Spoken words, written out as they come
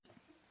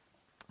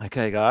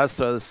Okay, guys,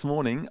 so this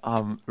morning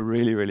I'm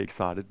really, really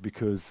excited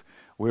because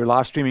we're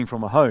live streaming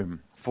from a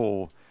home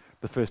for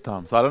the first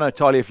time. So I don't know,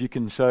 Charlie, if you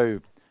can show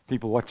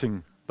people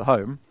watching the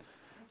home,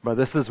 but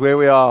this is where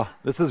we are.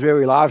 This is where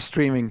we're live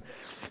streaming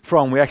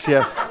from. We actually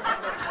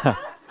have.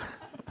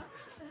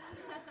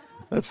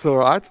 That's all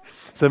right.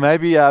 So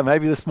maybe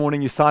this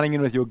morning you're signing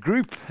in with your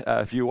group.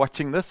 If you're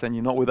watching this and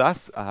you're not with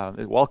us,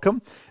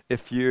 welcome.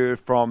 If you're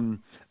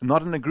from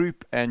not in a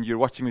group and you're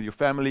watching with your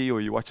family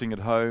or you're watching at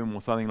home or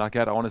something like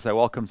that, I want to say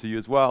welcome to you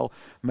as well.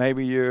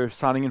 Maybe you're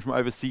signing in from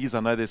overseas.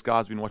 I know there's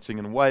guys been watching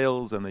in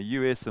Wales and the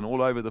US and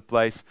all over the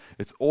place.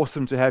 It's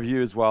awesome to have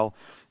you as well.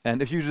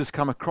 And if you just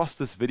come across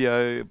this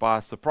video by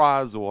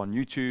surprise or on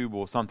YouTube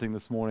or something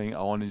this morning,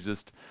 I want to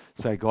just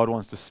say God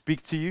wants to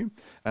speak to you,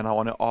 and I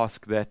want to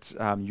ask that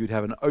you'd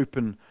have an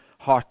open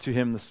heart to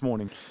Him this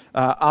morning.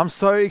 I'm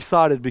so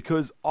excited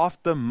because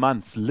after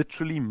months,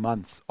 literally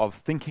months, of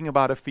thinking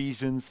about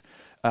Ephesians,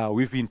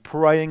 we've been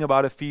praying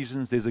about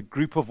Ephesians. There's a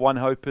group of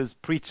one-hopers,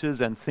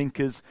 preachers and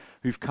thinkers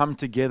who've come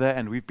together,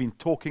 and we've been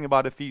talking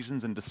about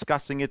Ephesians and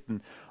discussing it and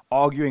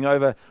arguing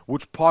over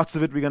which parts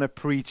of it we're going to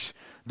preach.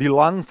 Die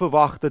lang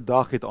verwachte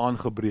dag het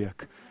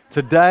aangebreek.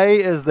 Today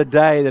is the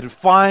day that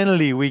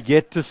finally we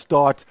get to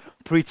start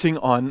preaching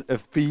on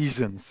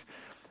Ephesians,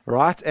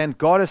 right? And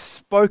God has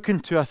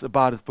spoken to us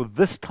about it for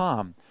this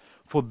time,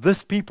 for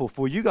this people,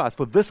 for you guys,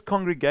 for this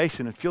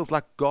congregation. It feels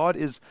like God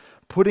is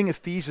putting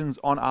Ephesians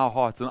on our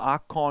hearts, and I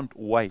can't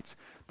wait.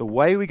 The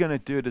way we're going to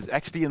do it is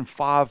actually in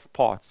 5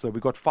 parts. So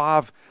we've got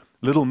 5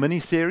 little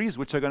mini-series,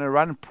 which are going to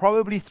run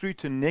probably through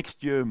to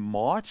next year,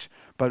 March,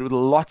 but with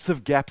lots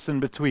of gaps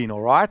in between,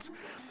 all right?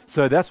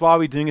 So that's why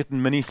we're doing it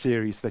in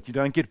mini-series, so that you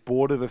don't get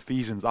bored of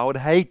Ephesians. I would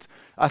hate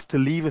us to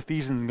leave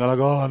Ephesians and go like,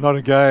 oh, not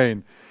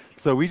again.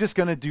 So we're just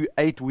going to do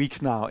 8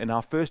 weeks now in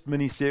our first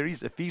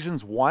mini-series,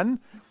 Ephesians 1,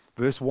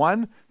 verse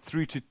 1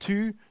 through to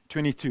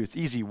 2:22. It's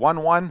easy,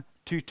 1:1,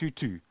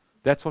 2:22.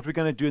 That's what we're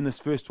going to do in this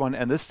first one,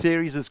 and this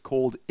series is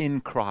called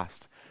In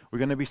Christ. We're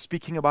going to be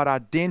speaking about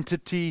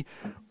identity.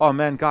 Oh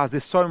man, guys,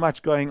 there's so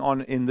much going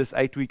on in this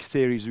 8-week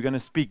series. We're going to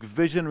speak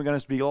vision, we're going to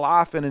speak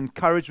life and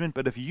encouragement,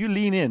 but if you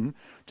lean in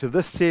to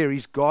this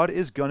series, God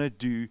is going to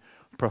do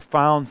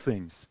profound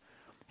things.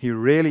 He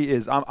really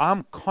is.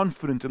 I'm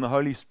confident in the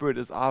Holy Spirit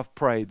as I've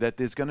prayed that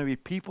there's going to be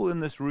people in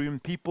this room,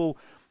 people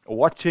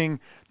watching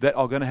that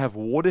are going to have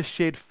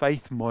watershed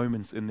faith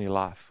moments in their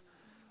life.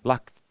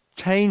 Like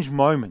change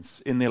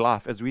moments in their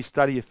life as we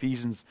study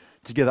Ephesians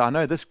together. I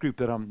know this group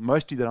that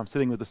I'm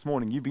sitting with this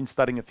morning, you've been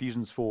studying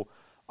Ephesians for,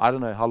 I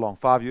don't know how long,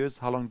 5 years?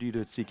 How long do you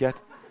do it, CCAT?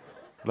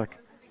 Like,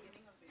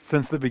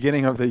 since the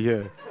beginning of the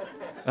year.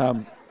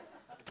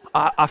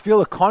 I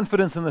feel a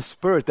confidence in the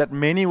Spirit that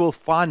many will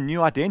find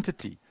new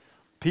identity.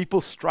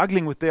 People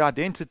struggling with their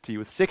identity,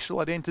 with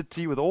sexual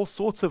identity, with all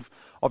sorts of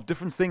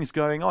different things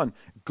going on.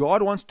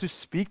 God wants to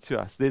speak to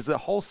us. There's a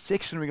whole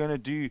section we're going to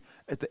do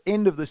at the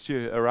end of this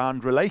year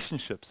around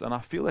relationships, and I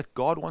feel that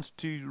God wants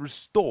to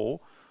restore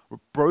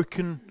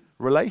broken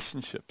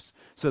relationships.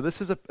 So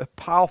this is a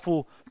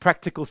powerful,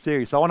 practical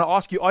series. So I want to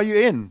ask you, are you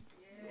in?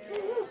 Yeah.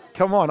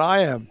 Come on,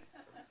 I am.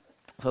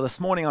 So this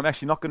morning I'm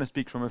actually not going to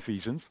speak from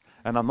Ephesians,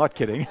 and I'm not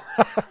kidding.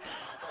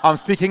 I'm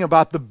speaking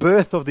about the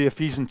birth of the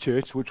Ephesian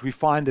church, which we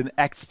find in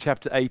Acts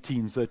chapter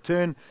 18. So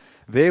turn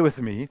there with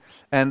me.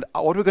 And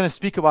what we're going to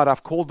speak about,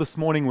 I've called this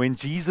morning, When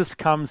Jesus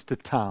Comes to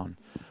Town.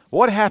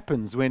 What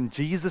happens when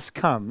Jesus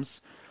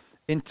comes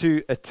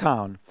into a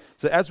town?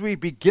 So as we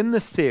begin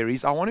this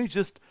series, I want to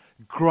just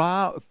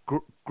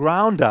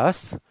ground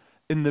us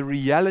in the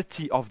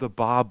reality of the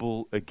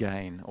Bible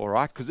again, all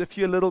right? Because if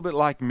you're a little bit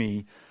like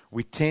me,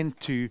 we tend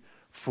to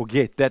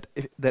forget that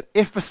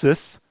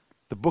Ephesus,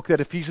 the book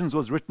that Ephesians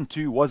was written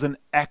to, was an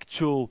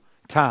actual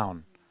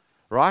town,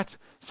 right?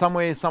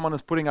 Somewhere someone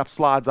is putting up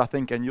slides, I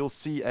think, and you'll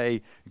see a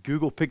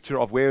Google picture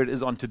of where it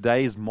is on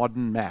today's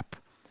modern map.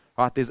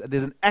 Right? There's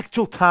an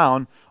actual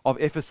town of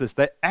Ephesus.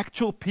 They're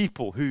actual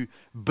people who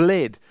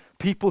bled,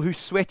 people who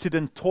sweated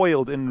and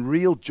toiled in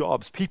real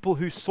jobs, people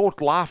who sought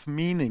life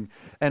meaning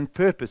and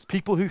purpose,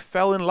 people who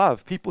fell in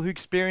love, people who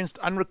experienced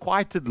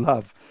unrequited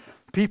love,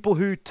 people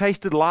who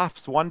tasted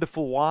life's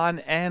wonderful wine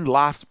and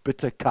life's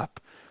bitter cup.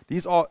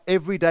 These are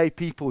everyday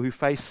people who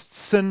faced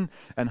sin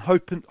and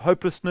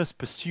hopelessness,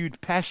 pursued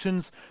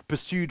passions,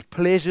 pursued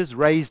pleasures,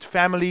 raised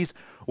families,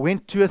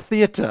 went to a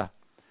theater.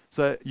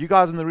 So you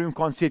guys in the room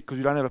can't see it because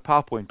you don't have a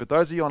PowerPoint, but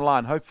those of you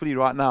online, hopefully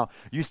right now,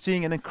 you're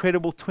seeing an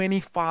incredible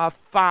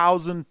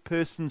 25,000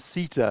 person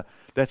seater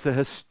that's a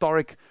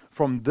historic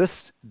from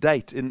this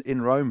date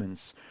in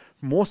Romans.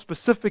 More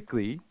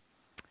specifically,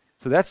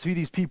 so that's who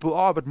these people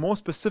are, but more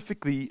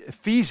specifically,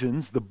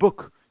 Ephesians, the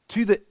book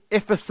to the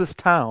Ephesus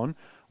town,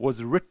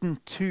 was written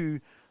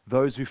to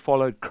those who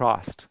followed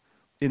Christ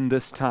in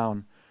this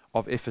town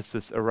of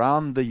Ephesus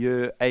around the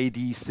year AD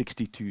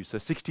 62. So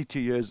 62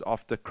 years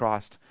after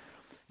Christ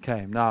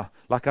came. Now,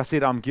 like I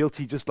said, I'm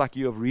guilty, just like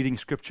you, of reading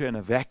scripture in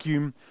a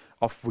vacuum,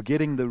 of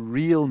forgetting the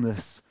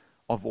realness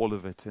of all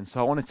of it. And so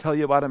I want to tell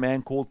you about a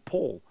man called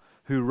Paul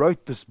who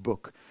wrote this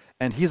book.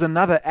 And he's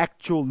another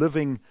actual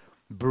living,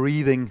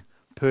 breathing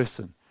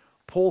person.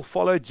 Paul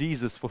followed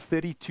Jesus for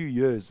 32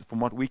 years, from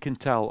what we can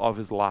tell of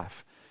his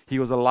life. He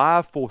was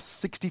alive for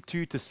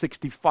 62 to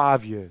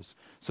 65 years.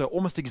 So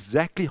almost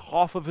exactly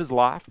half of his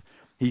life,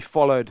 he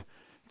followed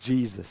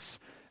Jesus.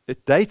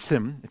 It dates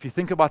him, if you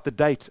think about the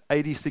date,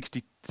 AD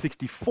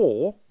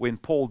 64, when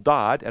Paul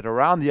died at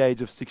around the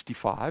age of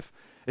 65,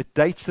 it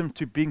dates him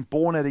to being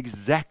born at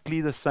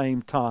exactly the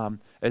same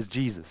time as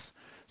Jesus.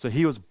 So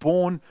he was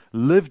born,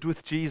 lived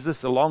with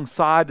Jesus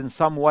alongside in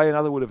some way or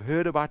another, would have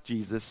heard about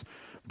Jesus.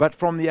 But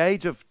from the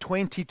age of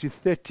 20 to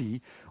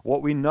 30,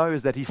 what we know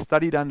is that he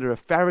studied under a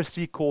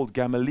Pharisee called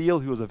Gamaliel,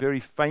 who was a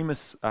very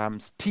famous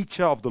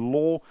teacher of the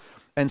law.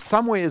 And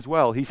somewhere as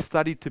well, he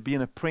studied to be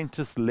an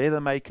apprentice leather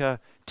maker,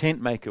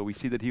 tent maker. We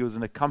see that he was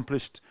an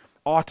accomplished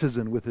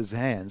artisan with his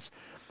hands.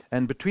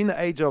 And between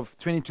the age of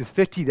 20 to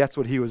 30, that's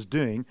what he was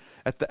doing.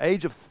 At the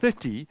age of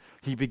 30,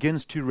 he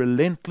begins to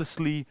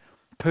relentlessly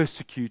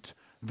persecute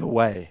the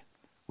way,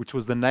 which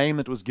was the name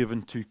that was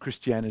given to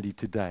Christianity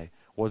today,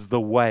 was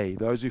the way.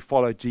 Those who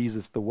follow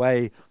Jesus, the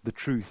way, the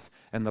truth,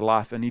 and the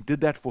life. And he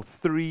did that for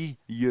 3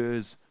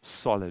 years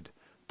solid,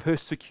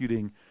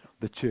 persecuting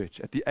the church.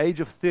 At the age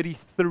of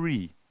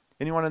 33,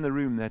 anyone in the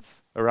room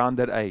that's around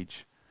that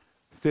age,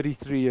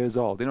 33 years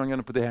old, anyone going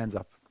to put their hands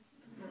up?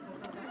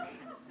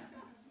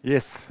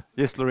 Yes,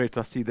 Lorette,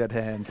 I see that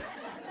hand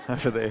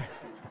over there.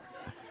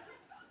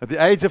 At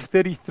the age of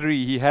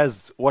 33, he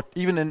has what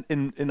even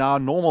in our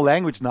normal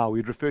language now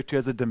we'd refer to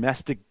as a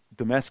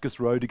Damascus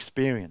Road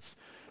experience.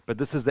 But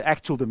this is the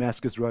actual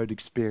Damascus Road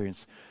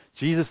experience.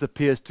 Jesus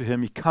appears to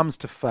him, he comes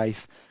to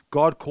faith,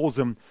 God calls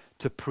him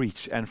to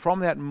preach. And from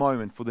that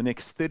moment, for the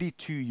next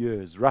 32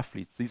 years,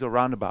 roughly, these are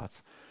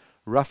roundabouts,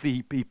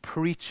 roughly he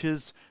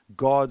preaches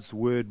God's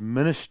word,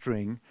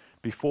 ministering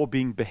before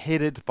being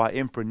beheaded by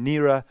Emperor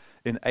Nero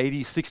in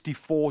AD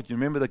 64. Do you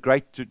remember the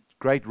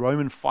great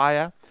Roman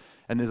fire?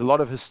 And there's a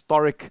lot of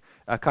historic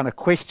kind of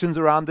questions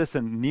around this,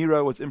 and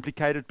Nero was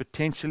implicated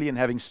potentially in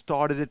having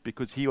started it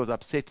because he was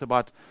upset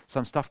about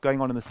some stuff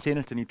going on in the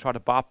Senate, and he tried to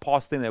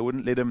bypass them. They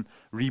wouldn't let him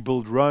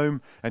rebuild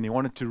Rome, and he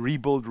wanted to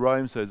rebuild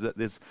Rome. So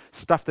there's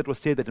stuff that was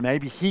said that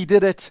maybe he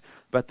did it,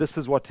 but this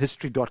is what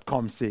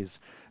History.com says.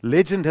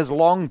 Legend has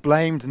long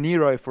blamed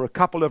Nero for a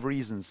couple of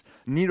reasons.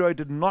 Nero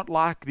did not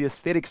like the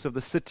aesthetics of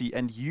the city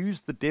and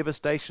used the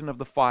devastation of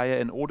the fire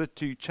in order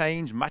to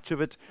change much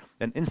of it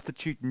and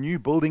institute new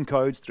building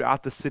codes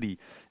throughout the city.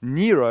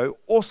 Nero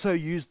also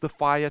used the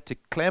fire to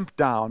clamp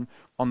down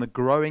on the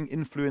growing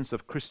influence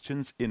of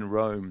Christians in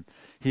Rome.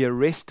 He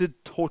arrested,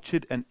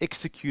 tortured, and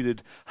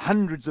executed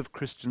hundreds of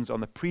Christians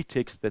on the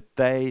pretext that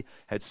they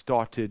had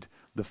started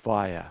the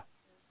fire.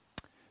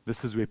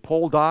 This is where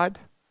Paul died.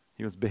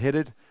 He was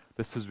beheaded.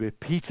 This is where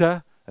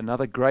Peter,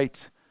 another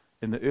great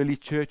in the early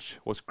church,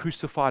 was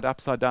crucified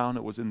upside down.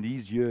 It was in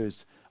these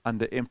years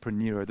under Emperor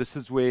Nero. This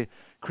is where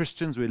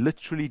Christians were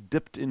literally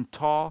dipped in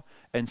tar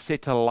and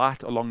set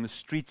alight along the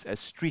streets as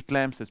street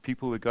lamps as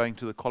people were going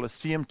to the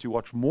Colosseum to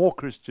watch more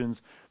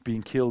Christians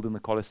being killed in the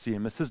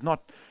Colosseum. This is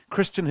not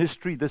Christian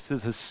history. This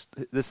is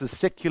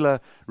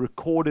secular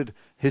recorded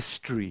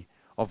history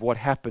of what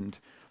happened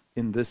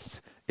in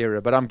this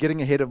era. But I'm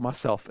getting ahead of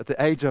myself. At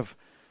the age of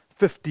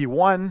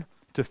 51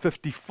 to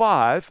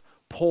 55,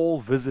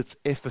 Paul visits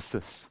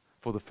Ephesus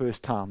for the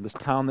first time, this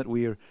town that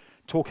we're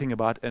talking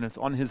about, and it's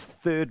on his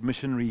third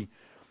missionary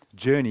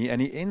journey,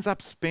 and he ends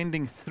up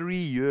spending 3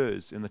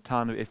 years in the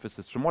town of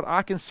Ephesus. From what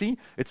I can see,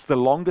 it's the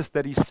longest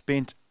that he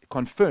spent,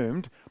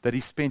 confirmed, that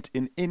he spent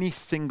in any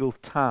single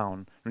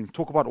town. And we'll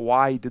talk about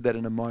why he did that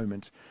in a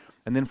moment.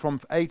 And then from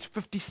age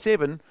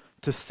 57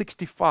 to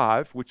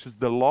 65, which is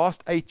the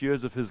last 8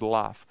 years of his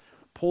life,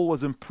 Paul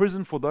was in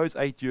prison for those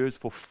 8 years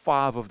for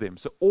 5 of them.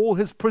 So all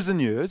his prison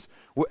years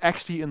were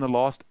actually in the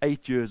last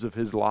 8 years of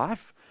his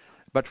life.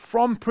 But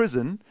from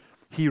prison,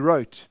 he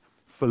wrote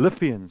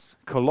Philippians,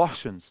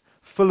 Colossians,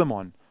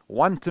 Philemon,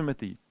 1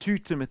 Timothy, 2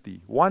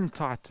 Timothy, 1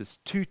 Titus,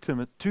 2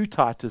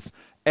 Titus,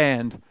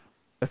 and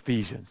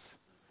Ephesians.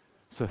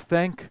 So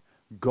thank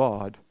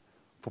God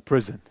for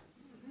prison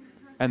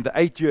and the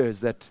 8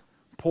 years that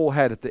Paul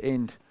had at the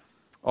end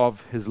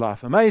of his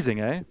life. Amazing,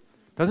 eh?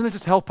 Doesn't it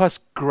just help us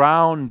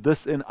ground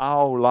this in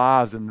our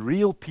lives and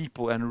real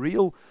people and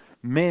real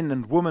men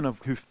and women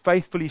who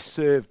faithfully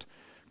served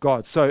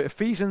God? So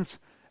Ephesians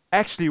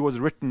actually was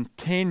written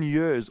 10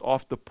 years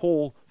after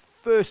Paul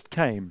first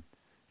came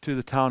to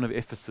the town of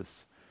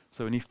Ephesus.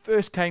 So when he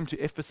first came to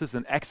Ephesus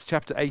in Acts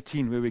chapter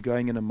 18, where we're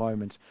going in a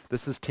moment,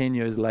 this is 10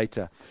 years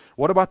later.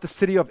 What about the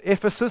city of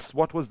Ephesus?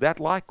 What was that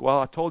like? Well,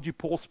 I told you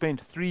Paul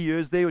spent 3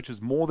 years there, which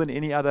is more than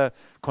any other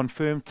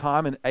confirmed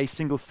time in a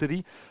single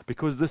city,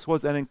 because this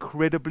was an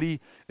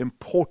incredibly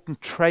important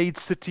trade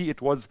city.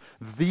 It was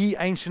the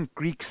ancient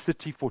Greek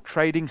city for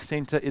trading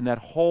center in that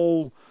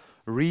whole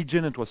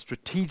region. It was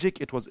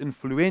strategic. It was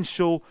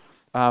influential.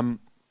 And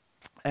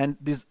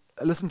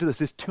listen to this,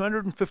 there's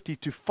 250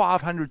 to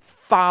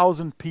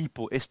 500,000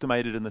 people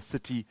estimated in the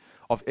city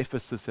of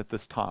Ephesus at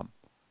this time.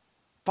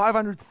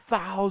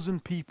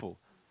 500,000 people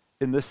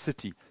in this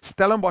city.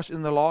 Stellenbosch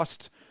in the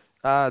last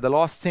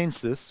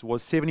census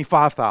was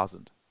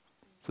 75,000.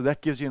 So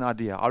that gives you an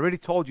idea. I already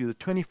told you the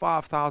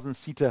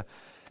 25,000-seater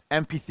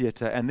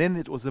amphitheater, and then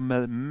it was a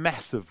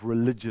massive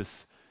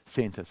religious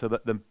center. So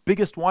the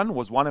biggest one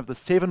was one of the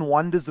 7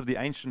 wonders of the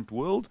ancient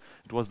world.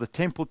 It was the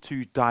temple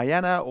to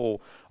Diana or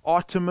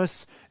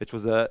Artemis. It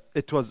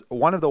was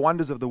one of the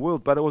wonders of the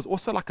world, but it was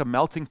also like a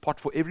melting pot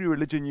for every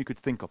religion you could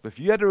think of. If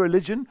you had a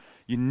religion,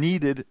 you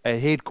needed a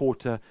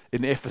headquarter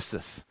in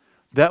Ephesus.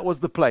 That was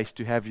the place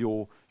to have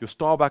your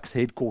Starbucks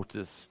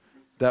headquarters.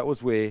 That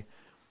was where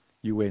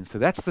you went. So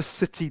that's the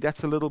city.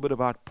 That's a little bit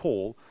about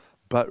Paul.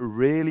 But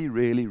really,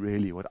 really,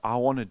 really, what I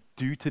want to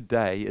do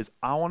today is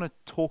I want to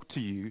talk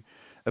to you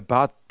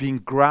about being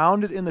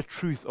grounded in the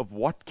truth of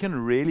what can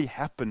really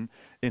happen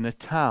in a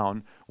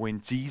town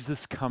when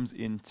Jesus comes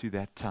into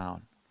that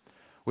town.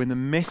 When the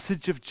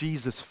message of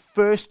Jesus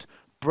first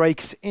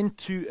breaks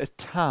into a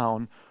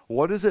town,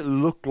 what does it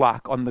look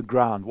like on the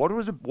ground? What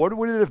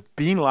would it have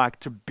been like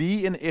to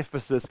be in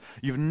Ephesus?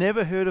 You've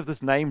never heard of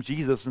this name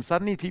Jesus, and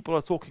suddenly people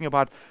are talking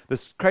about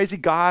this crazy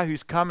guy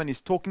who's come and he's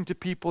talking to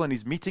people and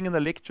he's meeting in the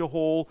lecture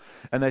hall,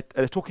 and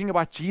they're talking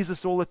about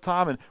Jesus all the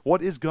time, and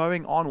what is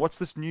going on? What's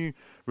this new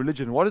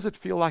religion? What does it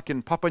feel like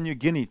in Papua New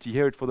Guinea to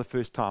hear it for the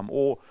first time?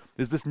 Or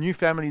there's this new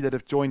family that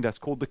have joined us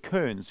called the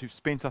Kearns, who've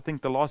spent, I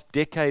think, the last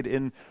decade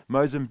in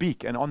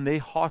Mozambique, and on their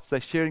hearts they're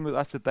sharing with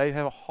us that they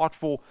have a heart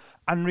for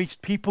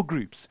unreached people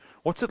groups.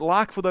 What's it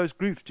like for those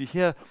groups to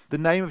hear the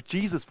name of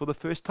Jesus for the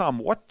first time?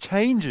 What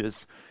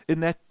changes in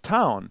that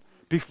town?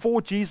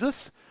 Before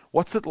Jesus,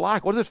 what's it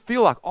like? What does it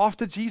feel like?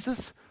 After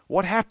Jesus,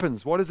 what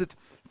happens? What does it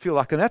feel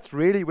like? And that's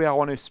really where I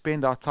want to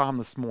spend our time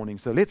this morning.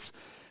 So let's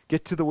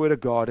get to the Word of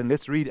God and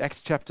let's read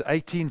Acts chapter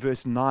 18,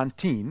 verse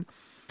 19.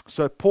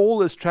 So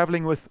Paul is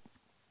traveling with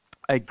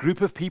a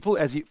group of people,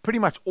 as he pretty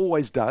much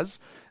always does,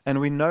 and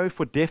we know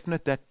for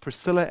definite that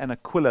Priscilla and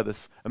Aquila,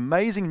 this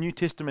amazing New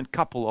Testament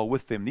couple, are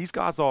with them. These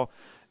guys are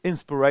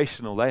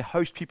inspirational. They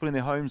host people in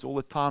their homes all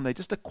the time. They're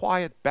just a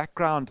quiet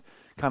background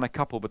kind of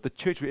couple, but the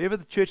church, wherever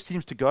the church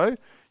seems to go,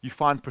 you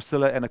find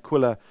Priscilla and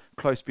Aquila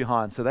close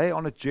behind. So they're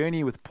on a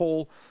journey with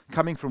Paul,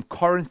 coming from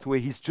Corinth, where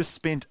he's just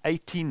spent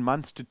 18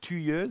 months to 2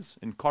 years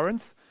in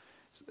Corinth,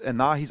 and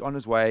now he's on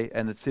his way,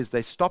 and it says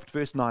they stopped,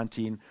 verse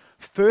 19,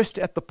 first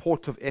at the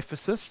port of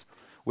Ephesus,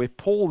 where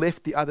Paul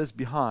left the others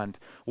behind.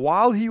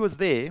 While he was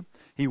there,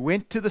 he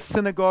went to the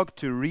synagogue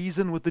to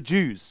reason with the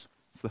Jews.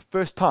 It's the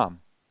first time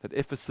that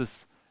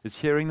Ephesus is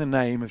hearing the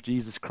name of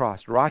Jesus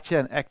Christ, right here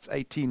in Acts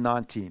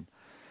 18:19.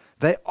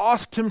 They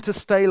asked him to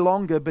stay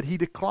longer, but he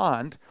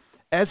declined.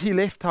 As he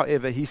left,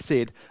 however, he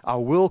said, I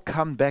will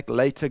come back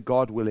later,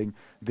 God willing.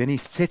 Then he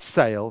set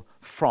sail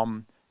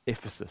from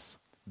Ephesus.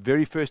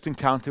 Very first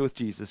encounter with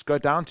Jesus. Go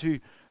down to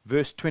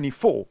verse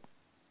 24.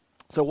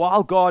 So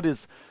while God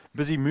is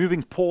busy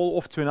moving Paul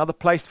off to another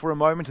place for a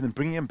moment and then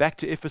bringing him back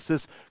to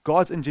Ephesus,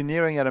 God's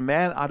engineering that a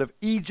man out of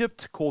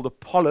Egypt called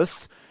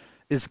Apollos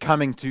is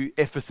coming to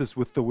Ephesus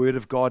with the word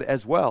of God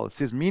as well. It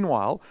says,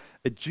 meanwhile,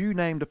 a Jew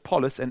named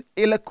Apollos, an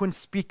eloquent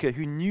speaker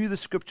who knew the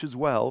scriptures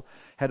well,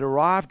 had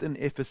arrived in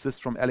Ephesus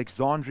from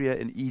Alexandria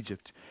in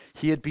Egypt.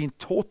 He had been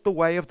taught the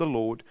way of the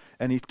Lord,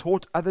 and he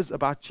taught others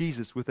about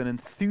Jesus with an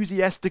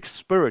enthusiastic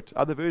spirit.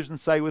 Other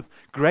versions say with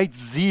great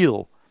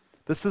zeal.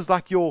 This is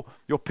like your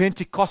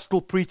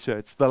Pentecostal preacher.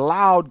 It's the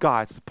loud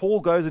guy. Paul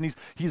goes and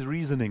he's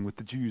reasoning with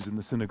the Jews in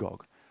the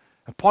synagogue.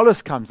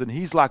 Apollos comes and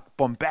he's like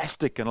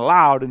bombastic and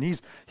loud, and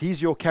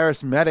he's your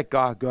charismatic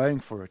guy going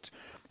for it.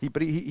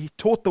 He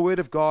taught the word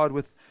of God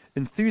with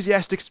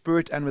enthusiastic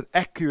spirit and with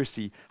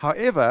accuracy.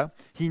 However,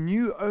 he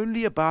knew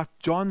only about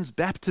John's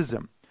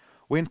baptism.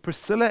 When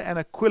Priscilla and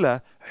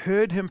Aquila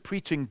heard him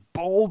preaching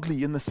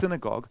boldly in the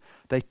synagogue,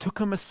 they took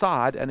him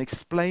aside and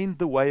explained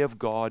the way of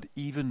God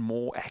even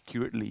more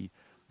accurately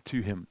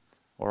to him.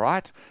 All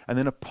right? And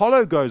then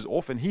Apollo goes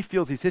off and he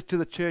says to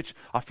the church,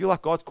 I feel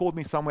like God's called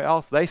me somewhere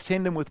else. They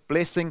send him with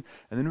blessing.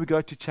 And then we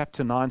go to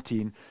chapter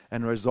 19,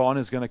 and Rosanna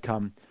is going to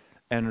come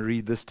and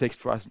read this text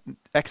for us.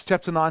 Acts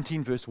chapter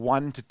 19, verse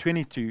 1 to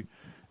 22,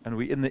 and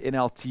we're in the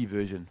NLT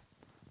version.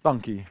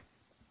 Thank you.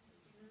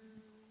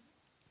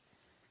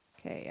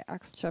 Okay,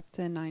 Acts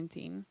chapter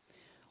 19.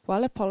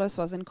 While Apollos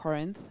was in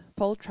Corinth,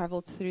 Paul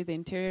traveled through the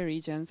interior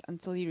regions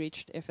until he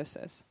reached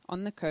Ephesus,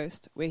 on the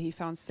coast, where he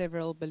found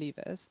several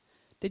believers.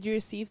 Did you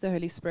receive the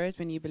Holy Spirit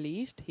when you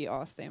believed? He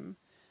asked them.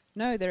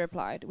 No, they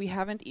replied, we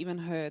haven't even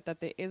heard that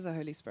there is a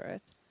Holy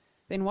Spirit.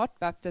 Then what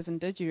baptism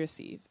did you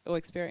receive or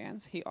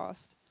experience? He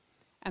asked.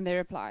 And they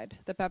replied,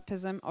 the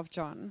baptism of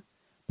John.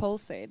 Paul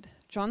said,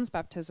 John's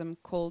baptism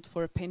called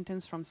for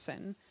repentance from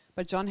sin,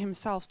 but John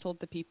himself told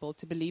the people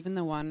to believe in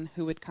the one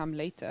who would come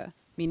later,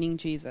 meaning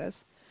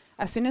Jesus.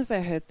 As soon as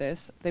they heard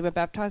this, they were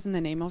baptized in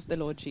the name of the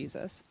Lord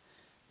Jesus.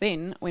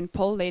 Then, when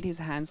Paul laid his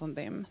hands on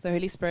them, the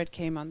Holy Spirit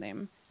came on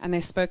them, and they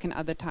spoke in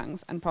other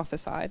tongues and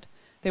prophesied.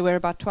 There were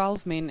about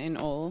 12 men in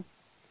all.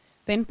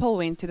 Then Paul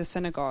went to the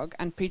synagogue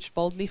and preached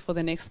boldly for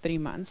the next 3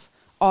 months,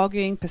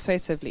 arguing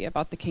persuasively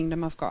about the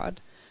kingdom of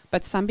God.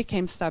 But some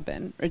became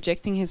stubborn,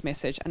 rejecting his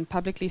message and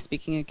publicly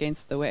speaking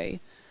against the way.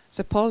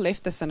 So Paul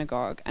left the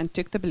synagogue and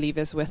took the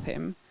believers with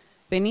him.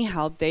 Then he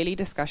held daily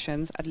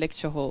discussions at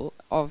lecture hall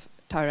of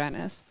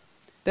Tyrannus.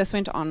 This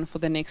went on for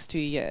the next 2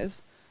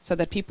 years, so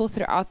that people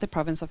throughout the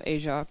province of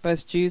Asia,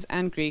 both Jews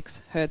and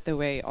Greeks, heard the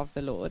way of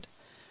the Lord.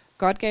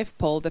 God gave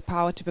Paul the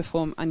power to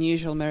perform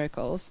unusual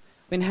miracles.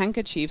 When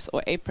handkerchiefs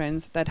or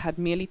aprons that had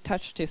merely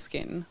touched his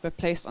skin were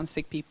placed on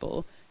sick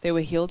people, they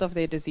were healed of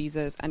their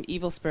diseases and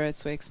evil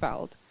spirits were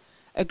expelled.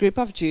 A group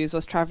of Jews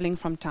was traveling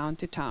from town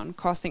to town,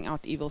 casting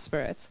out evil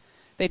spirits.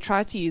 They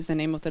tried to use the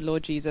name of the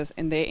Lord Jesus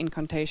in their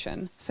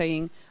incantation,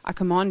 saying, "I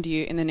command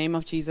you in the name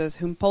of Jesus,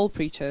 whom Paul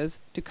preaches,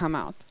 to come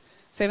out."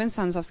 7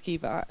 sons of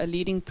Sceva, a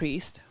leading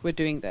priest, were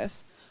doing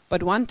this.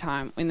 But one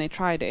time, when they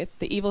tried it,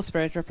 the evil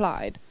spirit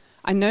replied,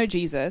 "I know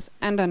Jesus,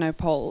 and I know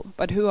Paul,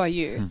 but who are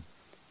you?"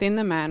 Then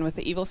the man with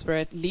the evil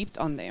spirit leaped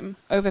on them,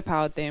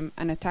 overpowered them,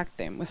 and attacked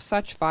them with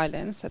such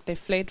violence that they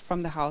fled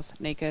from the house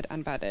naked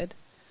and battered.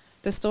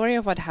 The story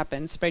of what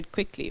happened spread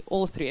quickly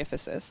all through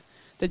Ephesus,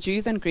 the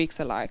Jews and Greeks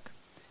alike.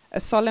 A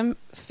solemn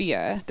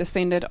fear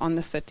descended on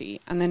the city,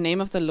 and the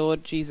name of the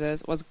Lord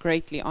Jesus was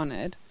greatly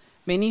honored.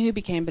 Many who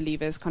became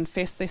believers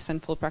confessed their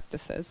sinful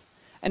practices.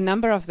 A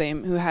number of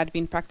them who had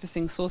been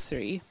practicing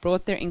sorcery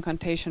brought their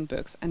incantation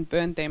books and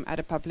burned them at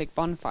a public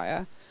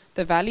bonfire.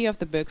 The value of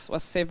the books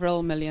was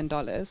several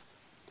 $1,000,000.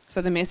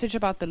 So the message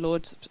about the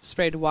Lord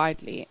spread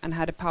widely and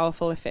had a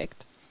powerful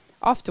effect.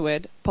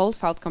 Afterward, Paul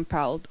felt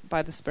compelled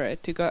by the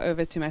Spirit to go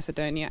over to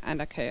Macedonia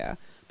and Achaia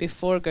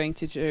before going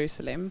to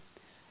Jerusalem.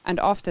 And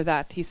after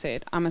that, he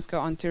said, "I must go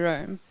on to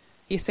Rome."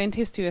 He sent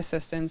his 2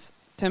 assistants,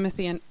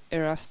 Timothy and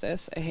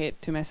Erastus, ahead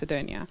to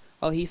Macedonia,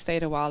 while he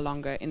stayed a while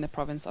longer in the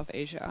province of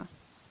Asia.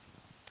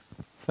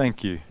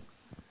 Thank you.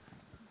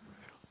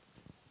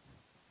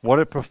 What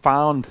a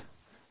profound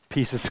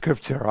piece of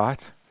scripture,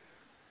 right?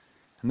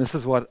 And this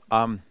is what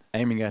I'm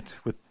aiming at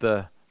with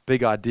the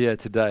big idea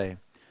today,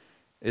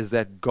 is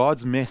that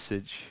God's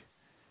message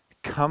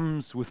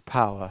comes with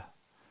power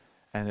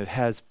and it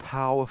has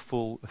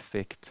powerful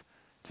effect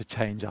to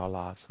change our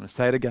lives. I'm going to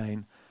say it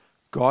again.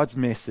 God's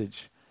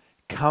message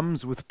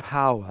comes with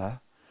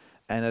power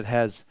and it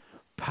has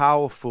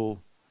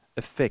powerful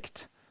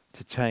effect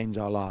to change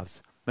our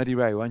lives. Maddie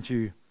Ray, won't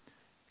you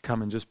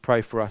come and just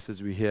pray for us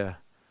as we hear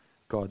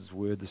God's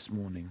word this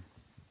morning?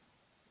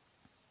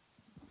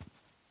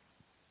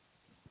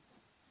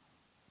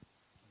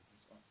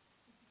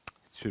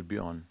 It should be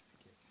on.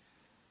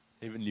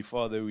 Heavenly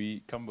Father,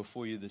 we come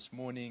before you this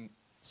morning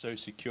so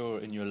secure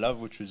in your love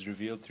which was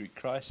revealed through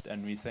Christ,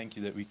 and we thank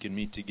you that we can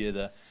meet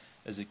together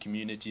as a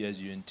community as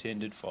you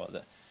intended,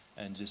 Father,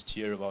 and just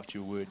hear about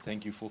your word.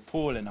 Thank you for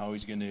Paul and how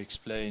he's going to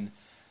explain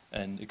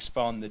and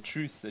expound the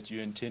truth that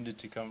you intended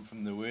to come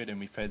from the word, and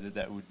we pray that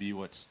that would be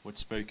what's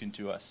spoken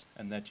to us,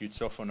 and that you'd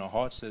soften our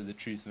hearts so the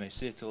truth may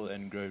settle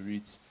and grow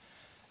roots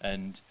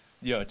and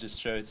just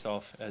show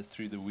itself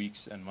through the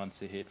weeks and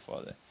months ahead,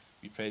 Father.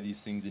 We pray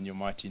these things in your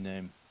mighty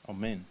name.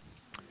 Amen.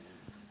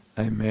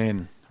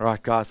 Amen. All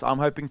right, guys, I'm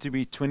hoping to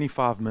be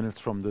 25 minutes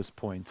from this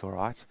point, all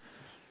right?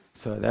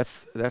 So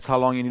that's how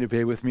long you need to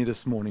bear with me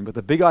this morning. But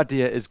the big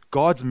idea is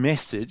God's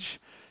message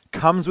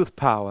comes with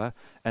power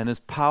and is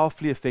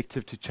powerfully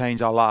effective to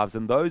change our lives.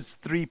 And those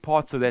 3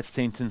 parts of that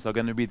sentence are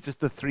going to be just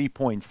the 3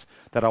 points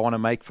that I want to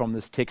make from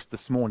this text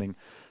this morning.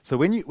 So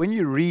when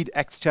you read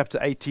Acts chapter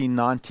 18,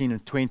 19,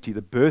 and 20,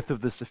 the birth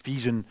of this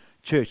Ephesian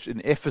church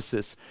in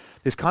Ephesus,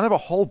 there's kind of a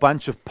whole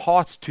bunch of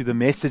parts to the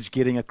message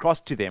getting across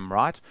to them,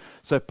 right?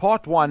 So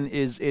part 1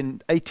 is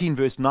in 18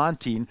 verse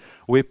 19,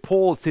 where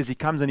Paul says he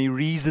comes and he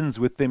reasons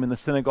with them in the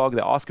synagogue.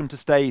 They ask him to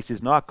stay. He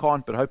says, "No, I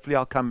can't, but hopefully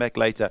I'll come back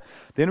later."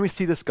 Then we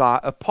see this guy,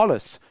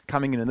 Apollos,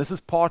 coming in, and this is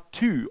part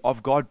 2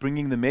 of God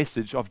bringing the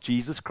message of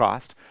Jesus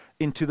Christ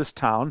into this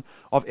town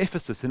of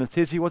Ephesus. And it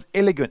says he was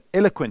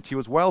eloquent, he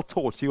was well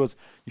taught, you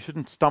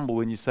shouldn't stumble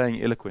when you're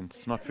saying eloquent,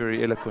 it's not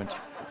very eloquent.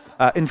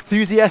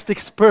 Enthusiastic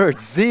spirit,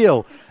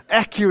 zeal,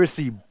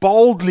 accuracy,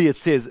 boldly, it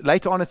says.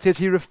 Later on it says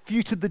he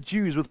refuted the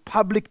Jews with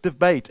public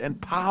debate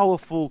and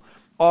powerful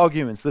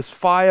arguments, this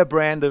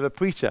firebrand of a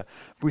preacher.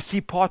 We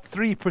see part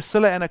 3,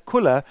 Priscilla and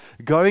Aquila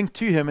going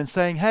to him and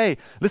saying, "Hey,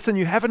 listen,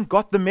 you haven't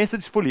got the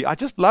message fully." I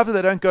just love that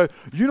they don't go,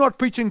 "You're not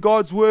preaching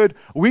God's word,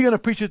 we're going to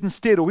preach it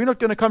instead," or "We're not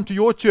going to come to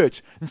your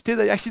church." Instead,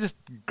 they actually just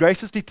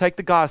graciously take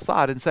the guy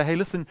aside and say, "Hey,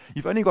 listen,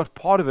 you've only got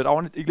part of it.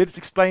 Let's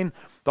explain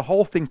the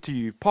whole thing to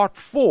you." Part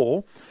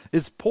 4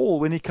 is Paul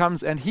when he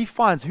comes and he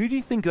finds, who do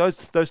you think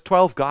those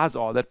 12 guys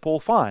are that Paul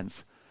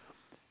finds?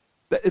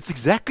 It's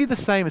exactly the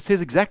same. It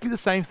says exactly the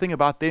same thing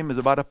about them as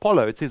about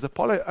Apollo. It says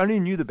Apollo only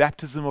knew the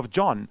baptism of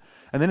John.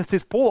 And then it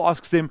says Paul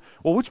asks them,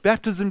 "Well, which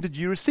baptism did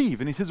you receive?"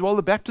 And he says, "Well,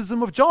 the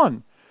baptism of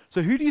John."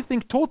 So who do you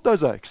think taught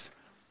those oaks?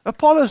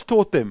 Apollos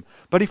taught them.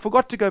 But he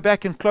forgot to go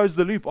back and close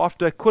the loop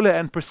after Aquila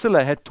and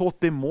Priscilla had taught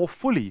them more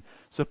fully.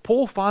 So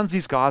Paul finds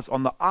these guys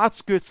on the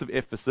outskirts of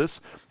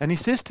Ephesus and he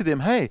says to them,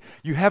 "Hey,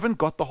 you haven't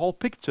got the whole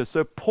picture."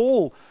 So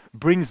Paul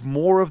brings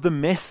more of the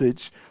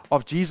message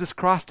of Jesus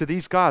Christ to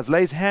these guys,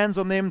 lays hands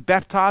on them,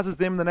 baptizes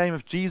them in the name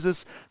of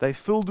Jesus. They're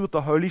filled with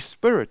the Holy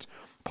Spirit.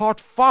 Part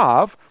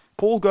 5,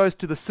 Paul goes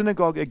to the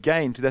synagogue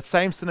again, to that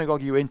same synagogue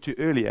he went to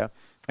earlier,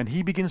 and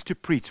he begins to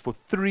preach for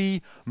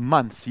 3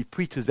 months. He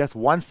preaches, that's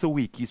once a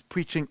week. He's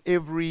preaching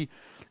every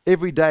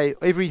every day,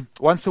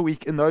 once a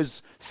week in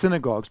those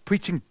synagogues,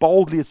 preaching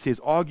boldly, it says,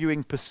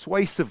 arguing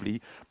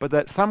persuasively, but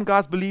that some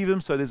guys believe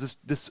him, so there's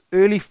this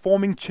early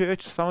forming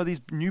church, some of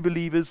these new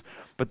believers,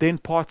 but then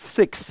part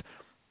 6,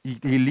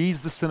 he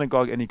leaves the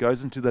synagogue and he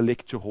goes into the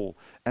lecture hall,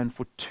 and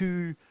for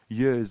 2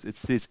 years, it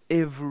says,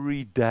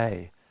 every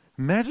day.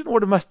 Imagine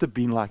what it must have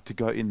been like to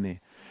go in there.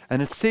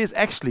 And it says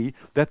actually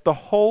that the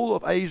whole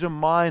of Asia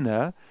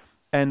Minor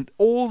and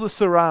all the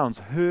surrounds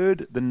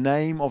heard the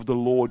name of the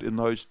Lord in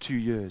those 2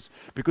 years.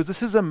 Because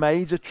this is a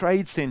major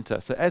trade center.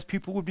 So as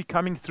people would be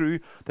coming through,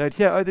 they'd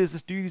hear, oh, there's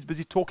this dude who's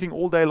busy talking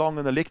all day long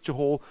in the lecture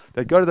hall.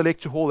 They'd go to the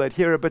lecture hall, they'd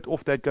hear a bit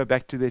off, they'd go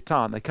back to their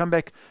town. They come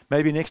back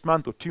maybe next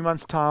month or 2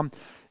 months' time,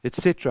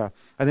 etc.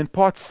 And then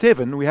part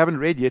 7, we haven't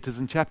read yet, is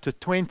in chapter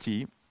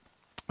 20,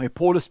 where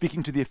Paul is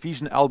speaking to the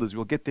Ephesian elders.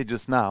 We'll get there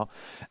just now.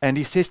 And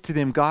he says to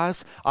them,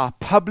 guys, I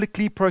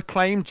publicly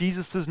proclaimed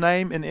Jesus'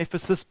 name in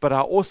Ephesus, but I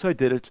also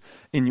did it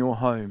in your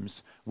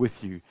homes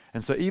with you.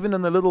 And so even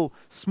in the little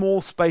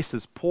small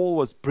spaces, Paul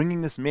was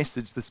bringing this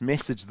message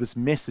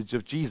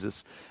of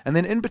Jesus. And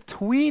then in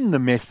between the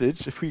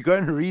message, if we go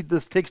and read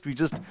this text we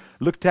just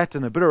looked at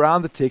and a bit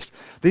around the text,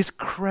 there's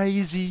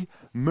crazy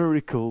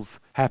miracles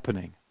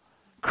happening.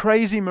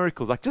 Crazy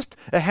miracles, like just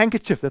a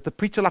handkerchief that the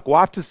preacher like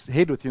wiped his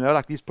head with,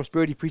 like these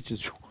prosperity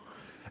preachers.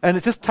 And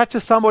it just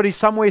touches somebody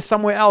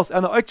somewhere else,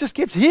 and the oak just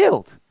gets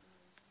healed.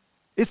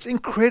 It's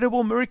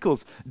incredible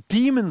miracles.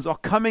 Demons are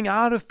coming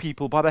out of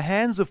people by the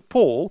hands of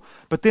Paul,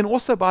 but then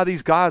also by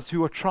these guys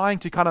who are trying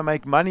to kind of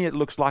make money, it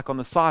looks like, on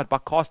the side by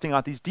casting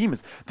out these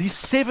demons. These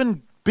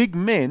 7 big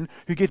men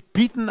who get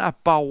beaten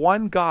up by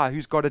one guy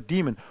who's got a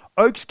demon.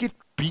 Oaks get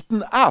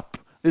beaten up.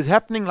 It's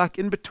happening like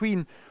in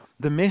between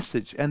the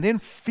message, and then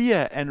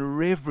fear and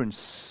reverence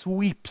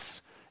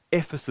sweeps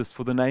Ephesus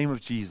for the name of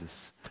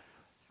Jesus.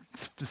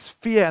 It's this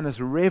fear and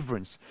this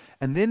reverence,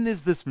 and then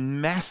there's this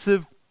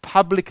massive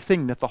public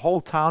thing that the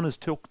whole town is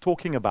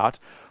talking about,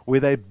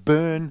 where they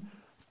burn,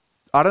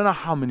 I don't know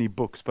how many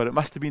books, but it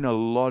must have been a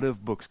lot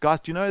of books. Guys,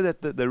 do you know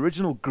that the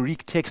original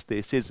Greek text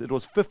there says it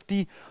was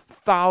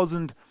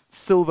 50,000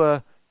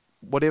 silver,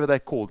 whatever they're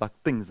called,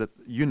 like things, that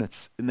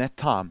units in that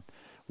time.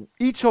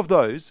 Each of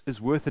those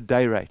is worth a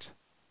day rate.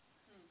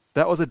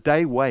 That was a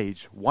day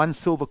wage. 1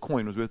 silver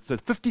coin was worth, so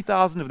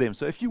 50,000 of them.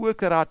 So if you work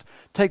that out,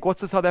 take,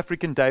 what's the South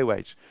African day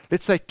wage?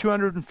 Let's say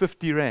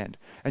 250 rand.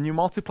 And you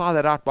multiply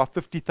that out by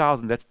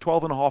 50,000. That's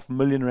 12.5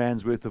 million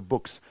rands worth of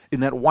books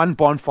in that one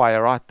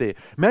bonfire right there.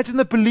 Imagine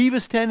the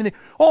believers standing there.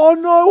 Oh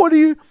no,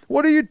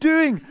 what are you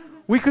doing?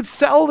 We could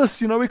sell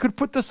this, we could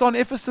put this on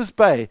Ephesus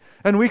Bay.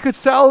 And we could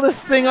sell this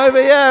thing over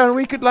here. And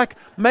we could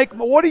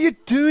what are you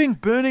doing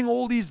burning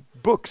all these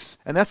books?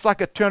 And that's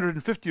like a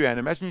 250 rand.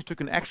 Imagine you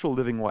took an actual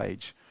living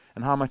wage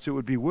and how much it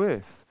would be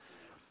worth.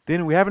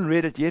 Then we haven't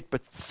read it yet,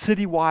 but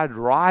citywide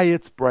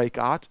riots break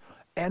out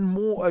and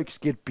more oaks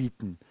get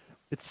beaten.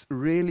 It's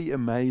really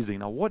amazing.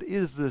 Now, what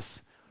is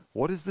this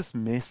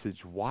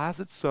message? Why is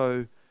it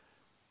so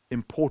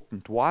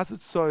important? Why is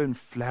it so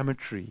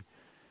inflammatory?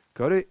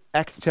 Go to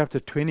Acts chapter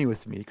 20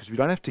 with me, because we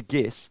don't have to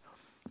guess.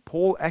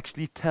 Paul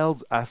actually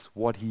tells us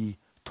what he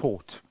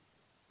taught.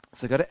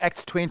 So go to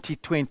Acts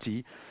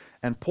 20:20.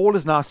 And Paul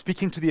is now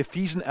speaking to the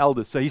Ephesian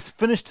elders. So he's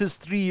finished his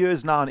 3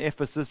 years now in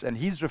Ephesus, and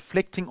he's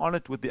reflecting on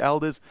it with the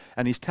elders,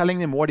 and he's telling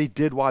them what he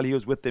did while he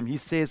was with them. He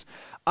says,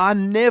 I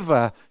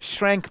never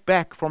shrank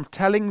back from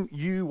telling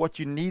you what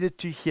you needed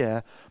to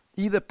hear,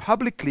 either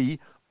publicly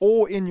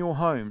or in your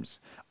homes.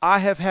 I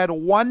have had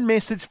one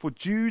message for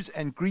Jews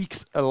and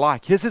Greeks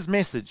alike. Here's his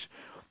message: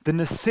 the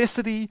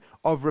necessity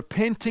of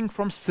repenting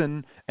from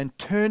sin and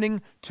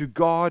turning to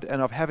God,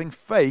 and of having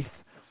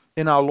faith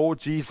in our Lord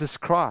Jesus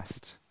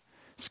Christ.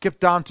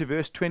 Skip down to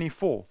verse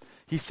 24.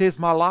 He says,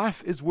 my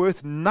life is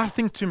worth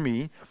nothing to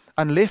me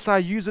unless I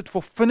use it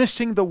for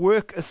finishing the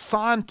work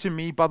assigned to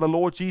me by the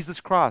Lord Jesus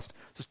Christ.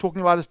 Just talking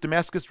about his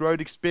Damascus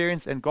Road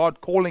experience and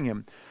God calling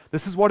him.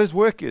 This is what his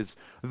work is: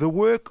 the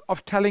work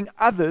of telling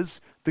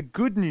others the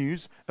good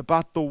news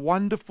about the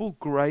wonderful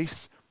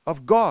grace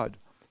of God.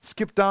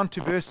 Skip down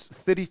to verse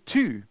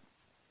 32.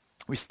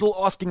 We're still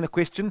asking the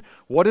question,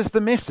 what is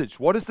the message?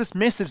 What is this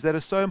message that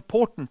is so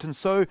important and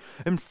so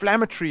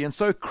inflammatory and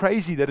so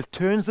crazy that it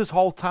turns this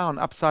whole town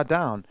upside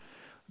down?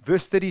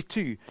 Verse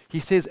 32, he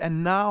says,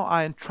 and now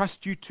I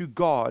entrust you to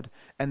God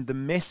and the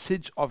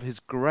message of his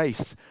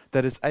grace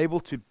that is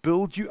able to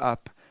build you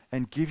up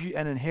and give you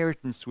an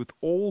inheritance with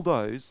all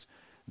those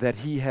that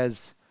he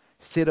has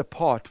set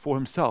apart for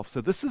himself.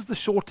 So this is the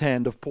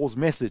shorthand of Paul's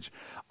message.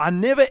 I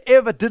never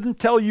ever didn't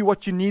tell you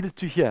what you needed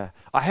to hear.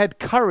 I had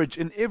courage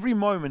in every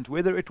moment.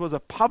 Whether it was a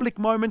public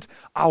moment,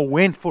 I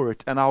went for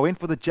it, and I went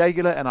for the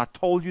jugular, and I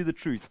told you the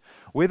truth.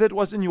 Whether it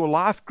was in your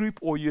life group,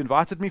 or you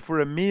invited me for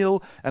a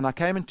meal and I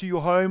came into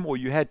your home, or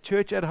you had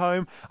church at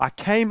home, I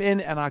came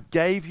in and I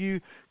gave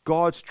you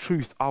God's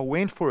truth. I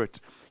went for it.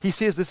 He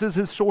says this is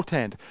his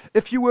shorthand.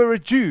 If you were a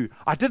Jew,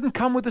 I didn't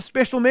come with a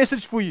special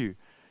message for you.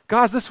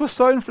 Guys, this was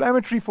so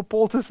inflammatory for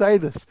Paul to say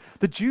this.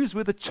 The Jews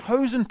were the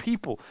chosen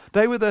people.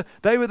 They were the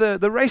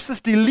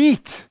racist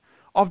elite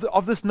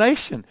of this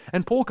nation.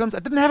 And Paul comes, I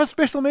didn't have a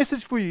special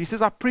message for you. He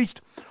says, I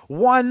preached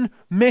one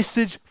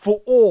message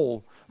for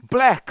all.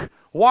 Black,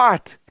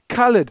 white,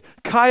 colored,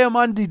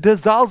 Kayamandi,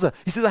 Dazalza.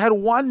 He says, I had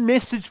one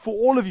message for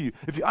all of you.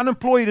 If you're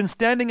unemployed and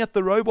standing at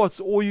the robots,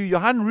 or you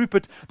Johan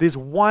Rupert, there's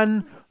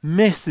one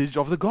message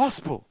of the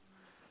gospel.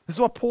 This is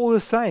what Paul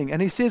is saying.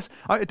 And he says,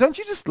 don't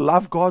you just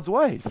love God's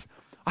ways?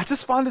 I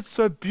just find it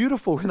so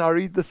beautiful when I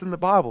read this in the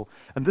Bible.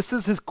 And this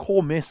is his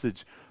core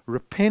message.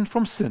 Repent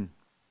from sin.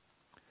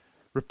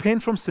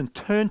 Repent from sin.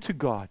 Turn to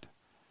God.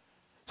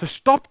 So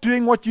stop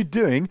doing what you're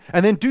doing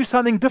and then do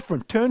something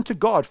different. Turn to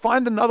God.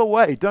 Find another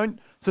way. So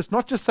it's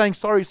not just saying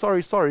sorry,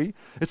 sorry, sorry.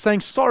 It's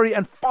saying sorry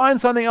and find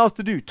something else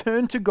to do.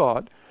 Turn to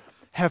God.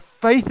 Have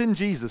faith in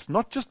Jesus.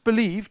 Not just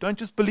believe. Don't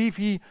just believe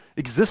he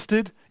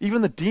existed.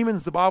 Even the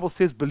demons, the Bible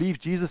says, believe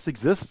Jesus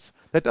exists.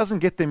 That doesn't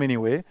get them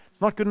anywhere.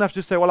 It's not good enough to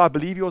just say, well, I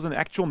believe he was an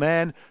actual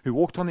man who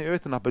walked on the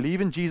earth and I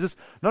believe in Jesus.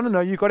 No.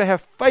 You've got to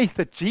have faith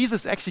that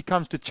Jesus actually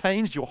comes to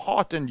change your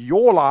heart and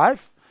your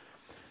life.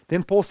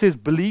 Then Paul says,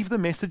 believe the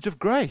message of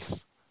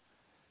grace.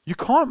 You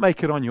can't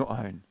make it on your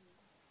own.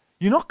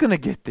 You're not going to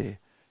get there.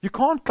 You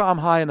can't climb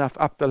high enough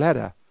up the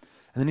ladder.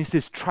 And then he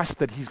says, trust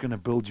that he's going to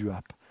build you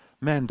up.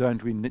 Man,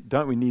 don't we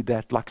need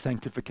that like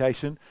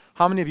sanctification?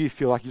 How many of you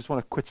feel like you just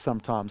want to quit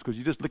sometimes because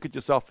you just look at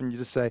yourself and you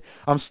just say,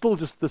 I'm still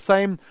just the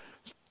same